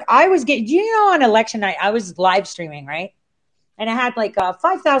they work. On election night, I was live streaming, right? And I had like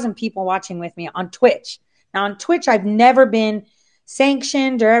 5,000 people watching with me on Twitch. Now on Twitch, I've never been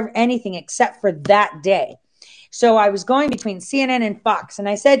sanctioned or anything except for that day. So I was going between CNN and Fox. And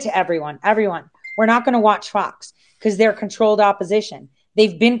I said to everyone, we're not going to watch Fox because they're controlled opposition.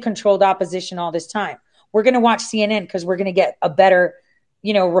 They've been controlled opposition all this time. We're going to watch CNN because we're going to get a better,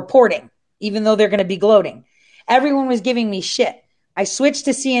 reporting, even though they're going to be gloating. Everyone was giving me shit. I switched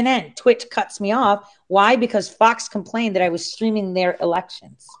to CNN. Twitch cuts me off. Why? Because Fox complained that I was streaming their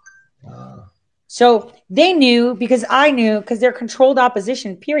elections. So they knew because I knew because they're controlled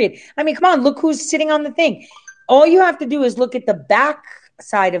opposition, period. I mean, come on, look who's sitting on the thing. All you have to do is look at the back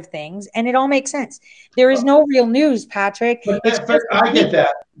side of things and it all makes sense. There is no real news, Patrick. I get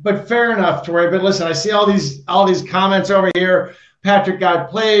that, but fair enough, Tori. But listen, I see all these comments over here. Patrick got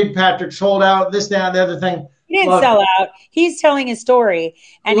played. Patrick sold out. This, that, the other thing. He didn't sell out. He's telling his story.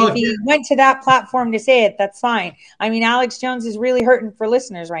 And if he went to that platform to say it, that's fine. I mean, Alex Jones is really hurting for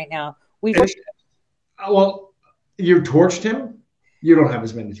listeners right now. Well, you torched him? You don't have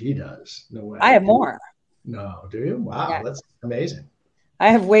as many as he does. No way. I have more. No, do you? Wow, yeah. That's amazing. I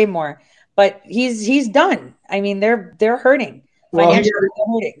have way more. But he's done. I mean, they're hurting. Well,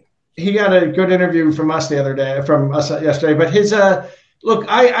 he got a good interview from us yesterday. But his look,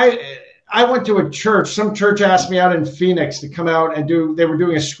 I went to a church. Some church asked me out in Phoenix to come out and they were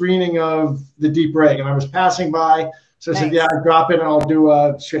doing a screening of The Deep Rig. And I was passing by. So I said, yeah, I'll drop in and I'll do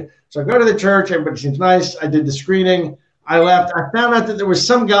a. So I go to the church. Everybody seems nice. I did the screening. I left. I found out that there was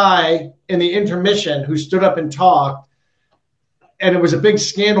some guy in the intermission who stood up and talked. And it was a big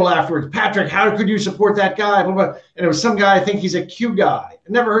scandal afterwards. Patrick, how could you support that guy? And it was some guy, I think he's a Q guy. I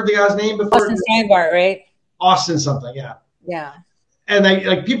never heard the guy's name before. Austin Steinbart, right? Austin something, yeah. Yeah.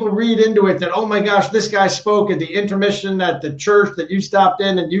 And people read into it that, oh my gosh, this guy spoke at the intermission at the church that you stopped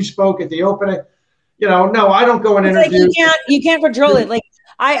in and you spoke at the opening. No, I don't go and interview. Like you can't control it. Like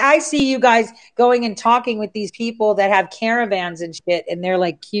I see you guys going and talking with these people that have caravans and shit, and they're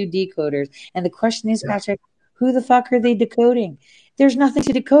like Q decoders. And the question is, Patrick, who the fuck are they decoding? There's nothing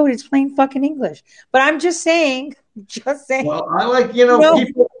to decode. It's plain fucking English. But I'm just saying. Well, I like,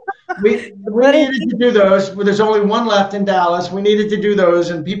 people. We needed to do those. There's only one left in Dallas. We needed to do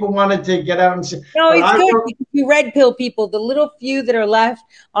those, and people wanted to get out and see. No, it's good because you red pill people. The little few that are left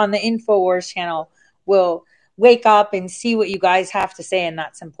on the InfoWars channel will wake up and see what you guys have to say, and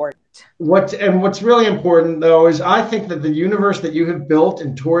that's important. What's really important, though, is I think that the universe that you have built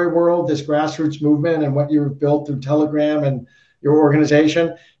in Tory World, this grassroots movement, and what you've built through Telegram and your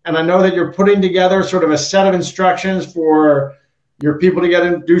organization, and I know that you're putting together sort of a set of instructions for your people to get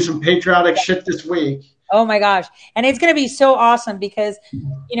and do some patriotic shit this week. Oh my gosh. And it's going to be so awesome because,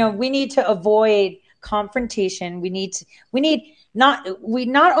 we need to avoid confrontation. We not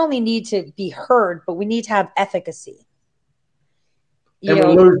only need to be heard, but we need to have efficacy. And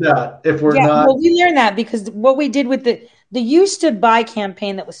we'll lose that if we're not. Well, we learned that because what we did with the You Stood By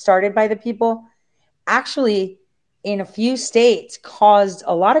campaign that was started by the people actually in a few states caused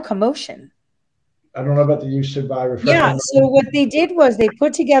a lot of commotion. I don't know about the You Stood By. Yeah, so what they did was they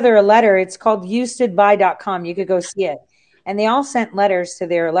put together a letter. It's called YouStoodBy.com. You could go see it. And they all sent letters to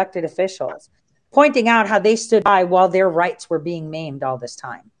their elected officials pointing out how they stood by while their rights were being maimed all this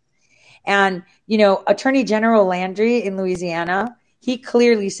time. And, Attorney General Landry in Louisiana, he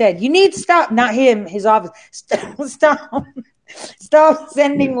clearly said, you need to stop, not him, his office, stop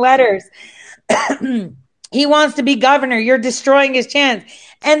sending letters. He wants to be governor. You're destroying his chance.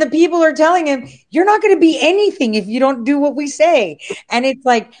 And the people are telling him, you're not going to be anything if you don't do what we say. And it's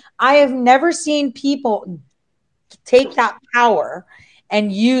like, I have never seen people take that power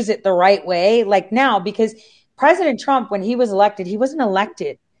and use it the right way like now, because President Trump, when he was elected, he wasn't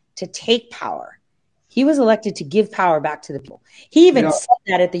elected to take power. He was elected to give power back to the people. He even said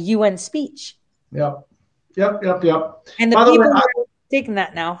that at the UN speech. Yep. And the people are taking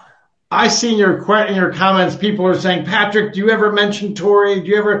that now. I see in your comments, people are saying, Patrick, do you ever mention Tory? Do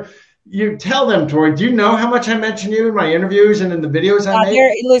you ever You tell them, Tori. Do you know how much I mention you in my interviews and in the videos I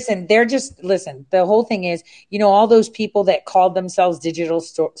make? Listen. The whole thing is, all those people that called themselves digital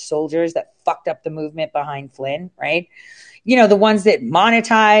soldiers that fucked up the movement behind Flynn, right? The ones that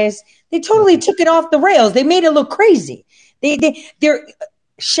monetized, they totally took it off the rails. They made it look crazy. They're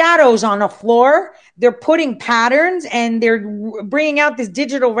shadows on the floor. They're putting patterns and they're bringing out this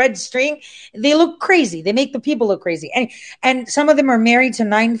digital red string. They look crazy. They make the people look crazy. And some of them are married to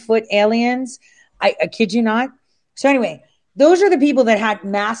 9-foot aliens. I kid you not. So anyway, those are the people that had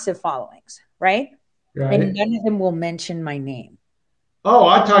massive followings, right? And none of them will mention my name. Oh,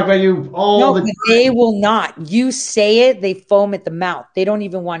 I talk about you all the time. They will not. You say it, they foam at the mouth. They don't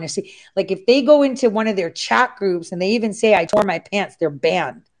even want to see. Like if they go into one of their chat groups and they even say I tore my pants, they're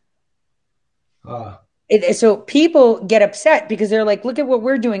banned. So people get upset because they're like, look at what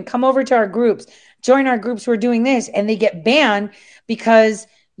we're doing. Come over to our groups. Join our groups. We're doing this. And they get banned because,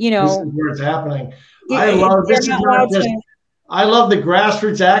 this is where it's happening. I love the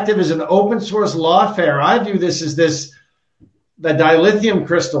grassroots activism, open source lawfare. I view this as the dilithium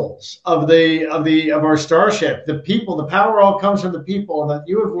crystals of our starship. The people, the power all comes from the people, and that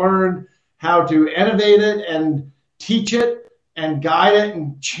you have learned how to innovate it and teach it and guide it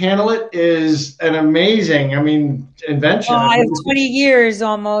and channel it is an amazing, invention. I have 20 years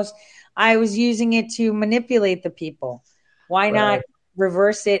almost. I was using it to manipulate the people. Why not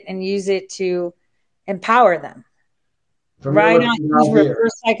reverse it and use it to empower them? Why not use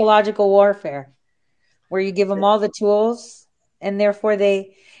reverse psychological warfare, where you give them all the tools? And therefore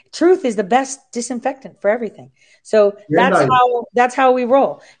truth is the best disinfectant for everything. So that's how we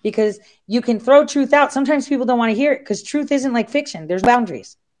roll, because you can throw truth out. Sometimes people don't want to hear it because truth isn't like fiction. There's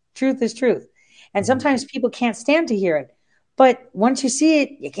boundaries. Truth is truth. And sometimes people can't stand to hear it. But once you see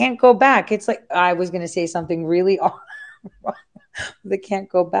it, you can't go back. It's like, I was going to say something really the can't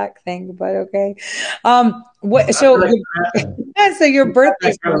go back thing, but okay. So your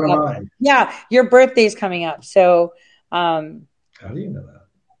birthday's coming up. Yeah, your birthday's coming up. So how do you know that?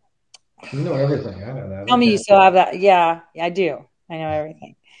 You know everything. I know that. Tell me you still have that. Yeah, I do. I know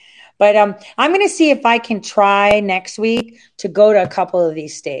everything. But I'm going to see if I can try next week to go to a couple of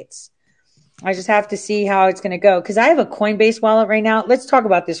these states. I just have to see how it's going to go, because I have a Coinbase wallet right now. Let's talk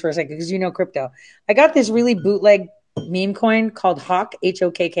about this for a second, because crypto. I got this really bootleg meme coin called HOKK,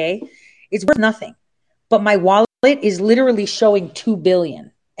 HOKK. It's worth nothing. But my wallet is literally showing $2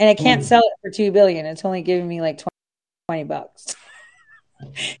 billion. And I can't sell it for $2 billion. It's only giving me like $20.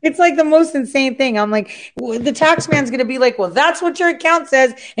 It's like the most insane thing. I'm like, the tax man's going to be like, well, that's what your account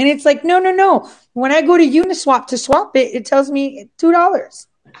says. And it's like, no. When I go to Uniswap to swap it, it tells me $2.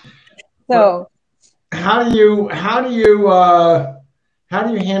 So how do you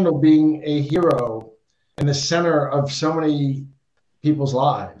handle being a hero in the center of so many people's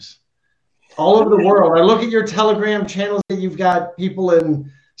lives all over the world? I look at your Telegram channels that you've got people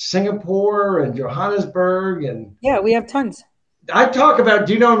in Singapore and Johannesburg, and yeah, we have tons. I talk about,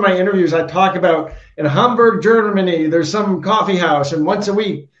 in my interviews, I talk about in Hamburg, Germany, there's some coffee house, and once a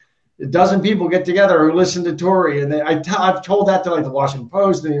week, a dozen people get together who listen to Tori. And I've told that to like the Washington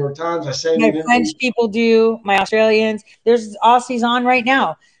Post, the New York Times. I say my French people do, my Australians. There's Aussies on right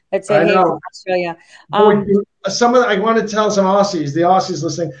now that say, hey, from Australia. I want to tell some Aussies, the Aussies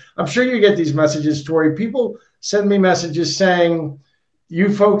listening. I'm sure you get these messages, Tori. People send me messages saying,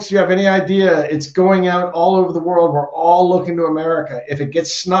 you folks, you have any idea? It's going out all over the world. We're all looking to America. If it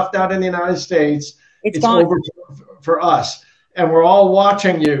gets snuffed out in the United States, it's over for us. And we're all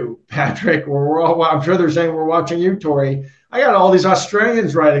watching you, Patrick. I'm sure they're saying we're watching you, Tori. I got all these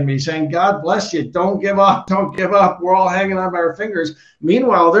Australians writing me saying, God bless you. Don't give up. Don't give up. We're all hanging on by our fingers.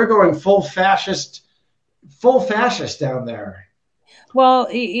 Meanwhile, they're going full fascist down there. Well,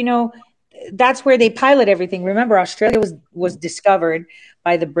 that's where they pilot everything. Remember, Australia was discovered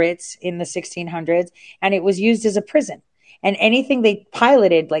by the Brits in the 1600s, and it was used as a prison. And anything they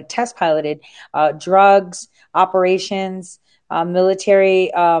piloted, like test piloted, drugs, operations,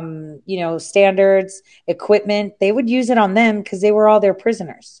 military, standards, equipment, they would use it on them because they were all their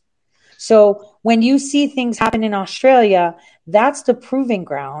prisoners. So when you see things happen in Australia, that's the proving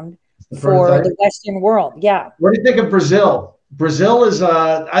ground for the Western world. Yeah. What do you think of Brazil? Brazil is,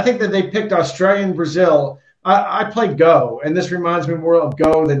 I think that they picked Australia and Brazil. I play Go, and this reminds me more of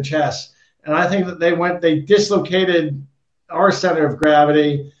Go than chess. And I think that they dislocated our center of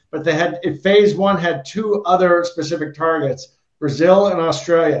gravity, but phase one had two other specific targets, Brazil and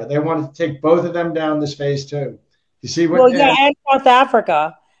Australia. They wanted to take both of them down this phase two. You see what? And South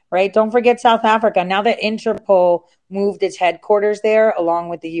Africa, right? Don't forget South Africa. Now that Interpol moved its headquarters there along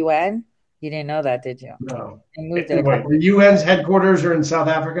with the UN, You didn't know that, did you? No. They moved it. What, the UN's headquarters are in South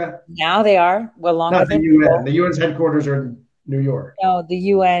Africa? Now they are. Well, longer Not the than UN. The UN's headquarters are in New York. No, the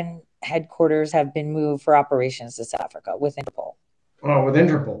UN headquarters have been moved for operations to South Africa with Interpol. Oh, with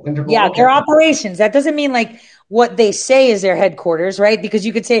Interpol. Yeah, okay. their operations. That doesn't mean like what they say is their headquarters, right? Because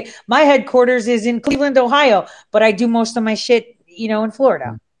you could say my headquarters is in Cleveland, Ohio, but I do most of my shit, in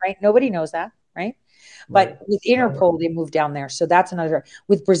Florida, right? Nobody knows that, right? But with Interpol, they moved down there. So that's another.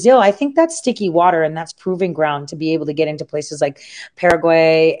 With Brazil, I think that's sticky water, and that's proving ground to be able to get into places like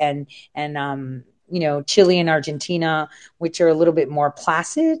Paraguay and Chile and Argentina, which are a little bit more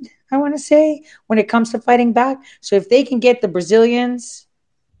placid, I want to say, when it comes to fighting back. So if they can get the Brazilians,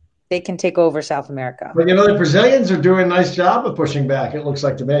 they can take over South America. But the Brazilians are doing a nice job of pushing back, it looks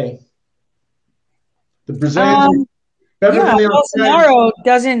like to me. The Brazilians Bolsonaro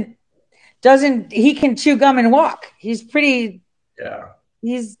doesn't he can chew gum and walk. He's pretty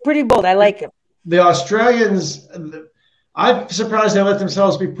bold. I like him. The Australians, I'm surprised they let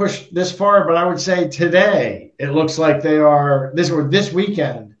themselves be pushed this far, but I would say today it looks like they are this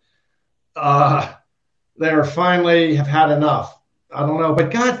weekend. They're finally have had enough. I don't know,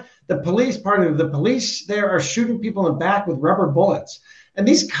 but God, the police there are shooting people in the back with rubber bullets, and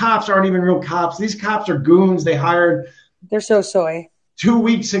these cops aren't even real cops. These cops are goons they hired. They're so soy. 2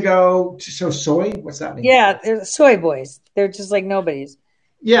 weeks ago. So soy? What's that mean? Yeah, they're soy boys. They're just like nobodies.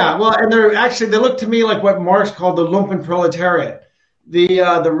 Yeah, well, and they look to me like what Marx called the lumpen proletariat.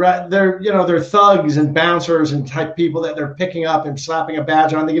 They're thugs and bouncers and type people that they're picking up and slapping a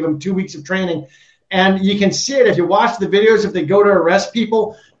badge on. They give them 2 weeks of training, and you can see it if you watch the videos. If they go to arrest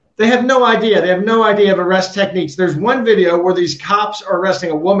people, they have no idea. They have no idea of arrest techniques. There's one video where these cops are arresting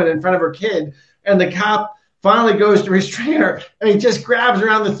a woman in front of her kid, and the cop finally goes to restrain her, and he just grabs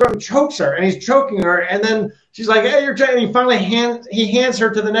around the throat and chokes her, and he's choking her, and then she's like, "Hey, you're trying." And he finally hands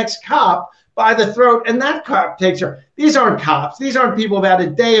her to the next cop by the throat, and that cop takes her. These aren't cops. These aren't people who've had a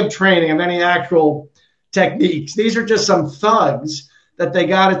day of training of any actual techniques. These are just some thugs that they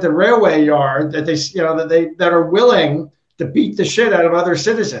got at the railway yard that are willing to beat the shit out of other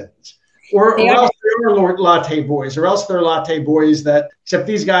citizens, or else they're latte boys, except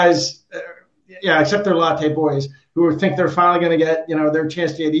these guys. Except they're latte boys who think they're finally going to get, their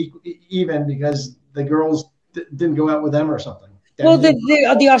chance to get even because the girls didn't go out with them or something. Well,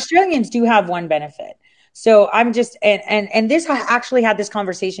 the Australians do have one benefit. So I'm just and this, I actually had this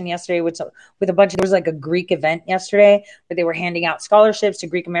conversation yesterday with a bunch of, there was like a Greek event yesterday where they were handing out scholarships to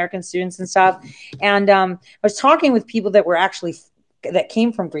Greek American students and stuff. And I was talking with people that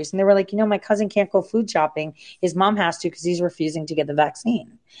came from Greece, and they were like, my cousin can't go food shopping. His mom has to because he's refusing to get the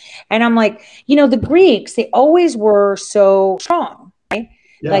vaccine. And I'm like, the Greeks, they always were so strong, right?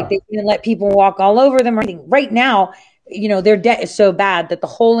 Yeah. Like they didn't let people walk all over them or anything. Right now, their debt is so bad that the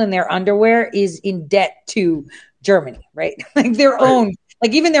hole in their underwear is in debt to Germany, right? Like their own,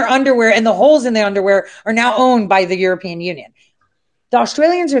 like even their underwear and the holes in their underwear are now owned by the European Union. The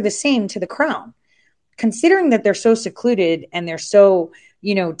Australians are the same to the crown. Considering that they're so secluded and they're so,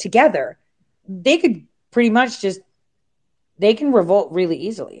 together, they could pretty much they can revolt really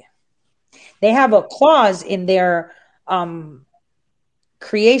easily. They have a clause in their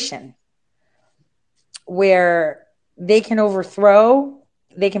creation where they can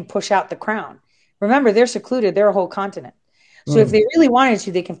they can push out the crown. Remember, they're secluded. They're a whole continent. So if they really wanted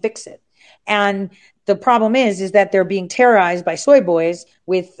to, they can fix it. And the problem is that they're being terrorized by soy boys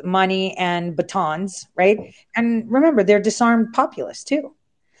with money and batons, right? And remember, they're disarmed populace too.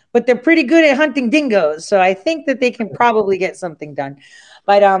 But they're pretty good at hunting dingoes. So I think that they can probably get something done.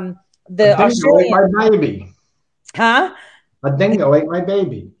 But the Australian... ate my baby. Huh? A dingo ate my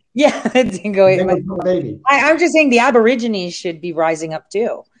baby. Yeah, a dingo ate my baby. I'm just saying the Aborigines should be rising up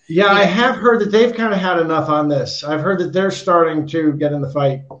too. Yeah, I have heard that they've kind of had enough on this. I've heard that they're starting to get in the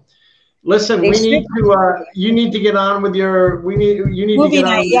fight. Listen, you need to get on with your, you need movie to get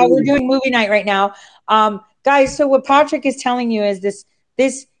night. on. Yeah, we're doing movie night right now. Guys, so what Patrick is telling you is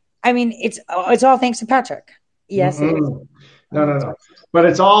this, I mean, it's all thanks to Patrick. Yes, it is. No. But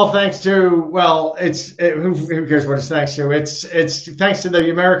it's all thanks to, who cares what it's thanks to? It's thanks to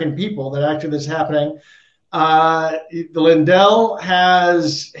the American people that actually this is happening. Lindell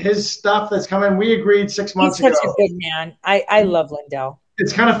has his stuff that's coming. We agreed 6 months ago. He's such a good man. I love Lindell.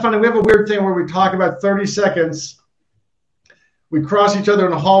 It's kind of funny. We have a weird thing where we talk about 30 seconds. We cross each other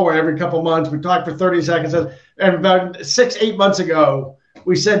in the hallway every couple months. We talk for 30 seconds. And about 6-8 months ago,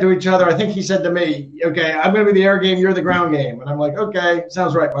 we said to each other, I think he said to me, okay, I'm going to be the air game. You're the ground game. And I'm like, okay,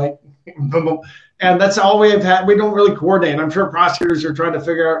 sounds right, Mike. And that's all we have had. We don't really coordinate. I'm sure prosecutors are trying to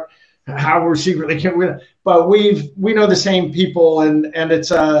figure out how we're secretly, but we know the same people. And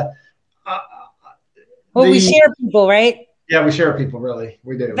it's, Well, we share people, right? Yeah, we share people. Really,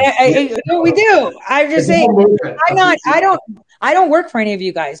 we do. We do. I'm just saying. I don't work for any of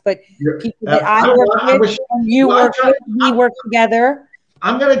you guys, but people that I work with, you work with, we work together.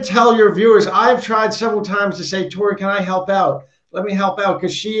 I'm going to tell your viewers, I've tried several times to say, Tori, can I help out? Let me help out,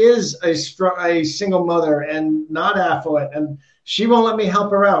 because she is a single mother and not affluent, and she won't let me help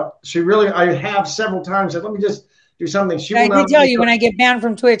her out. I have several times said, let me just do something. I can tell you, when I get banned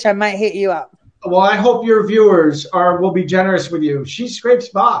from Twitch, I might hit you up. Well, I hope your viewers will be generous with you. She scrapes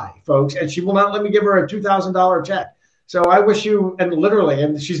by, folks, and she will not let me give her a $2,000 check. So I wish you,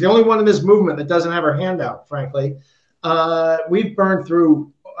 and she's the only one in this movement that doesn't have her hand out, frankly. I'll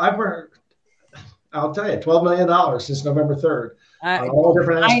tell you, $12 million since November 3rd. All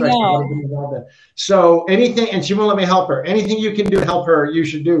different aspects. So anything, and she won't let me help her. Anything you can do to help her, you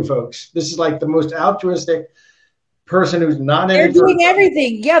should do, folks. This is like the most altruistic person who's not. They're doing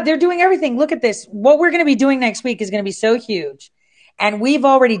everything. Yeah, they're doing everything. Look at this. What we're going to be doing next week is going to be so huge, and we've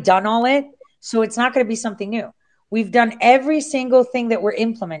already done all it. So it's not going to be something new. We've done every single thing that we're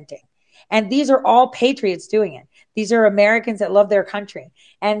implementing, and these are all patriots doing it. These are Americans that love their country,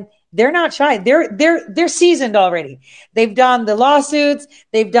 and they're not shy. They're seasoned already. They've done the lawsuits.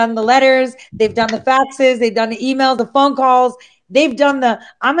 They've done the letters. They've done the faxes. They've done the emails, the phone calls. They've done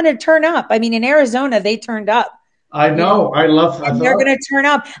I'm going to turn up. I mean, in Arizona, they turned up. I know. I love that. They're going to turn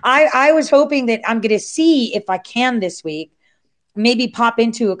up. I was hoping that I'm going to see if I can this week, maybe pop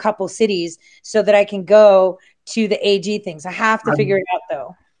into a couple cities so that I can go to the AG things. I have to figure it out,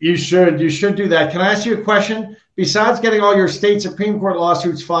 though. You should do that. Can I ask you a question? Besides getting all your state Supreme Court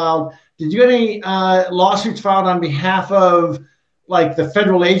lawsuits filed, did you get any lawsuits filed on behalf of like the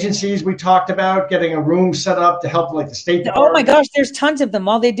federal agencies we talked about, getting a room set up to help like the State Department? Oh my gosh, there's tons of them.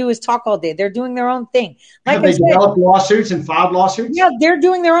 All they do is talk all day. They're doing their own thing. Like have they developed lawsuits and filed lawsuits? Yeah, they're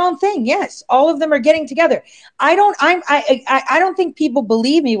doing their own thing. Yes, all of them are getting together. I don't think people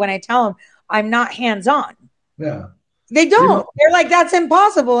believe me when I tell them I'm not hands-on. Yeah. They don't. They're like, that's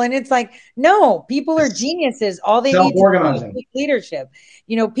impossible. And it's like, no, people are geniuses. All they need is leadership.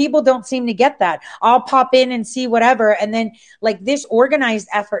 You know, people don't seem to get that. I'll pop in and see whatever. And then like this organized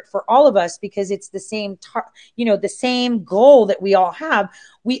effort for all of us, because it's the same, the same goal that we all have.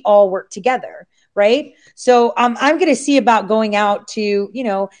 We all work together. Right. So I'm going to see about going out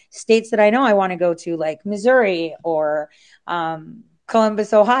to, states that I know I want to go to, like Missouri or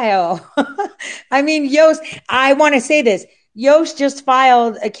Columbus, Ohio. I mean, Yost, I want to say this. Yost just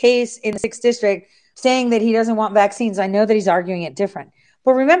filed a case in the 6th district saying that he doesn't want vaccines. I know that he's arguing it different.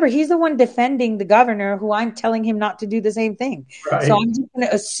 But remember, he's the one defending the governor who I'm telling him not to do the same thing. Right. So I'm just going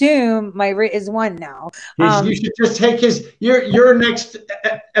to assume my writ is won now. You should just take your next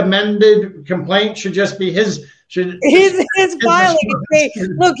amended complaint should just be his filing.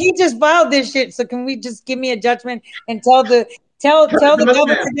 Look, he just filed this shit. So can we just give me a judgment and tell the governor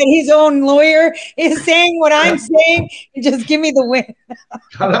that his own lawyer is saying what I'm saying and just give me the win.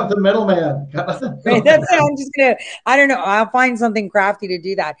 Cut out the middleman. Right, that's it. I'm just going to, I don't know. I'll find something crafty to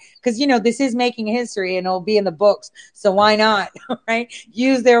do that. Because, this is making history and it'll be in the books. So why not? Right?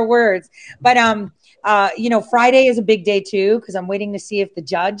 Use their words. But, Friday is a big day too, because I'm waiting to see if the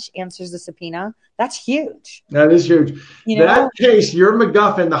judge answers the subpoena. That's huge. That is huge. That case, your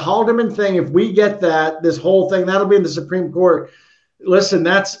MacGuffin, the Haldeman thing, if we get this whole thing, that'll be in the Supreme Court. Listen,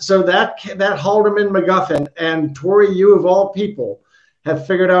 that Haldeman MacGuffin and Tori, you of all people, have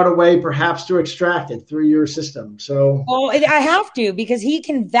figured out a way perhaps to extract it through your system. So, I have to, because he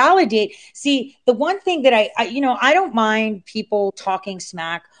can validate. See, the one thing that I don't mind people talking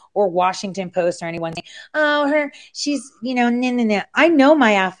smack or Washington Post or anyone saying, she's, no. I know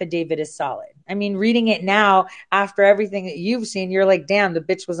my affidavit is solid. I mean, reading it now after everything that you've seen, you're like, damn, the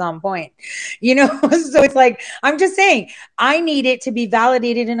bitch was on point, So it's like, I'm just saying, I need it to be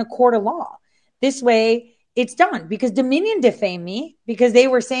validated in a court of law. This way it's done, because Dominion defamed me because they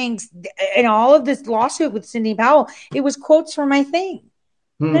were saying in all of this lawsuit with Sidney Powell, it was quotes from my thing.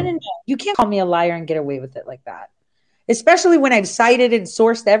 No. You can't call me a liar and get away with it like that. Especially when I've cited and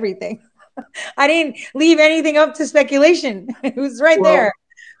sourced everything. I didn't leave anything up to speculation. It was right there.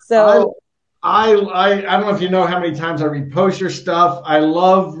 So I don't know if you know how many times I repost your stuff. I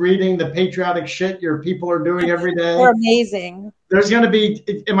love reading the patriotic shit your people are doing every day. They're amazing. There's going to be,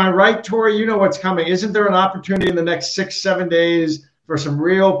 am I right, Tori? You know what's coming. Isn't there an opportunity in the next 6-7 days for some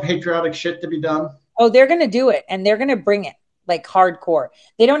real patriotic shit to be done? Oh, they're going to do it, and they're going to bring it like hardcore.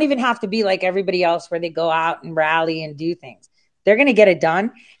 They don't even have to be like everybody else where they go out and rally and do things. They're going to get it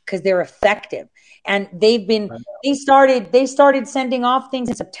done because they're effective. And they started sending off things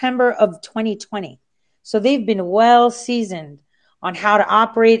in September of 2020. So they've been well seasoned on how to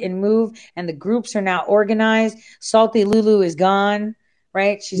operate and move, and the groups are now organized. Salty Lulu is gone,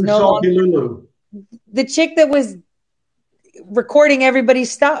 right? She's no Salty longer Lulu. the chick that was recording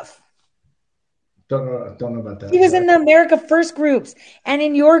everybody's stuff. Don't know about that. She was in the America First groups, and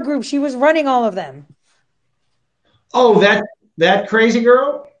in your group, she was running all of them. Oh, that crazy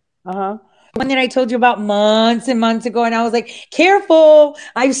girl? Uh-huh. One that I told you about months and months ago, and I was like, careful.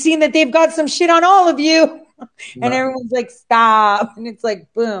 I've seen that they've got some shit on all of you. And everyone's like, stop. And it's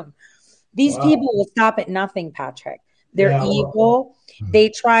like, boom. These people will stop at nothing, Patrick. They're evil. They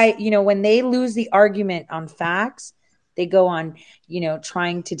try, when they lose the argument on facts, they go on,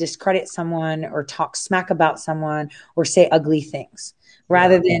 trying to discredit someone or talk smack about someone or say ugly things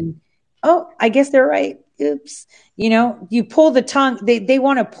rather than, oh, I guess they're right. Oops. You pull the tongue. They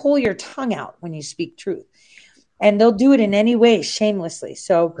want to pull your tongue out when you speak truth, and they'll do it in any way shamelessly.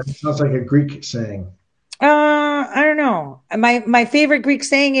 So that sounds like a Greek saying. I don't know. My favorite Greek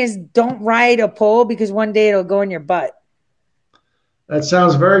saying is don't ride a pole because one day it'll go in your butt. That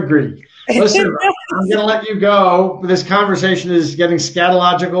sounds very Greek. Listen, I'm going to let you go. This conversation is getting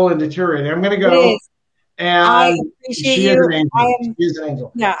scatological and deteriorating. I'm going to go. And I appreciate she you. Is an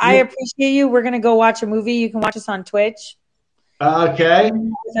angel. Yeah, I appreciate you. We're going to go watch a movie. You can watch us on Twitch. Okay.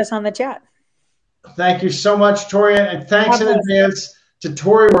 Watch us on the chat. Thank you so much, Tori. And thanks in advance to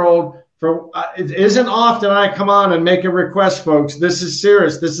Tori World. It isn't often I come on and make a request, folks. This is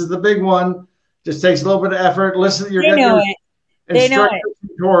serious. This is the big one. Just takes a little bit of effort. Listen, you're getting instructions from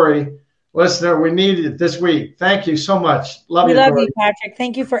Tori. Listener, we needed it this week. Thank you so much. Love you, Patrick.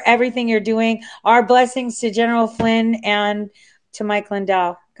 Thank you for everything you're doing. Our blessings to General Flynn and to Mike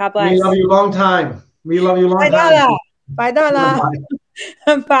Lindell. God bless. We love you long time. We love you long time. Bye.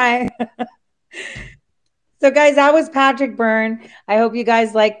 Bye. So, guys, that was Patrick Byrne. I hope you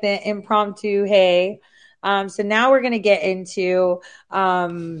guys like the impromptu hey. So now we're going to get into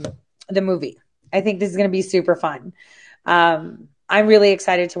the movie. I think this is going to be super fun. I'm really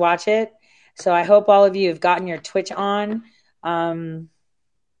excited to watch it. So I hope all of you have gotten your Twitch on.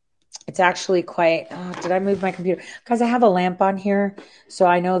 It's actually quite... did I move my computer? Because I have a lamp on here. So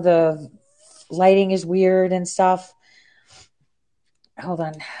I know the lighting is weird and stuff. Hold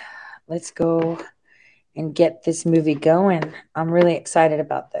on. Let's go and get this movie going. I'm really excited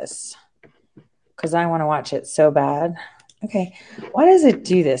about this because I want to watch it so bad. Okay. Why does it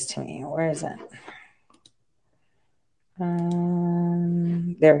do this to me? Where is it?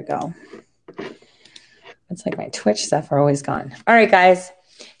 There we go. It's like my Twitch stuff are always gone. All right, guys.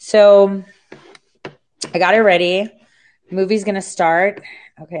 So I got it ready. Movie's going to start.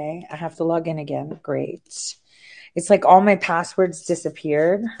 Okay. I have to log in again. Great. It's like all my passwords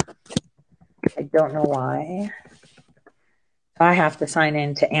disappeared. I don't know why. I have to sign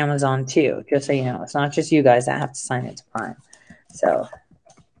in to Amazon too, just so you know. It's not just you guys that have to sign into Prime. So,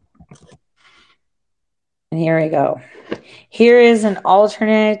 and here we go. Here is an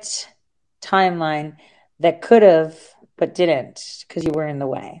alternate timeline that could have, but didn't, because you were in the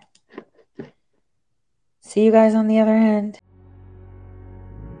way. See you guys on the other end.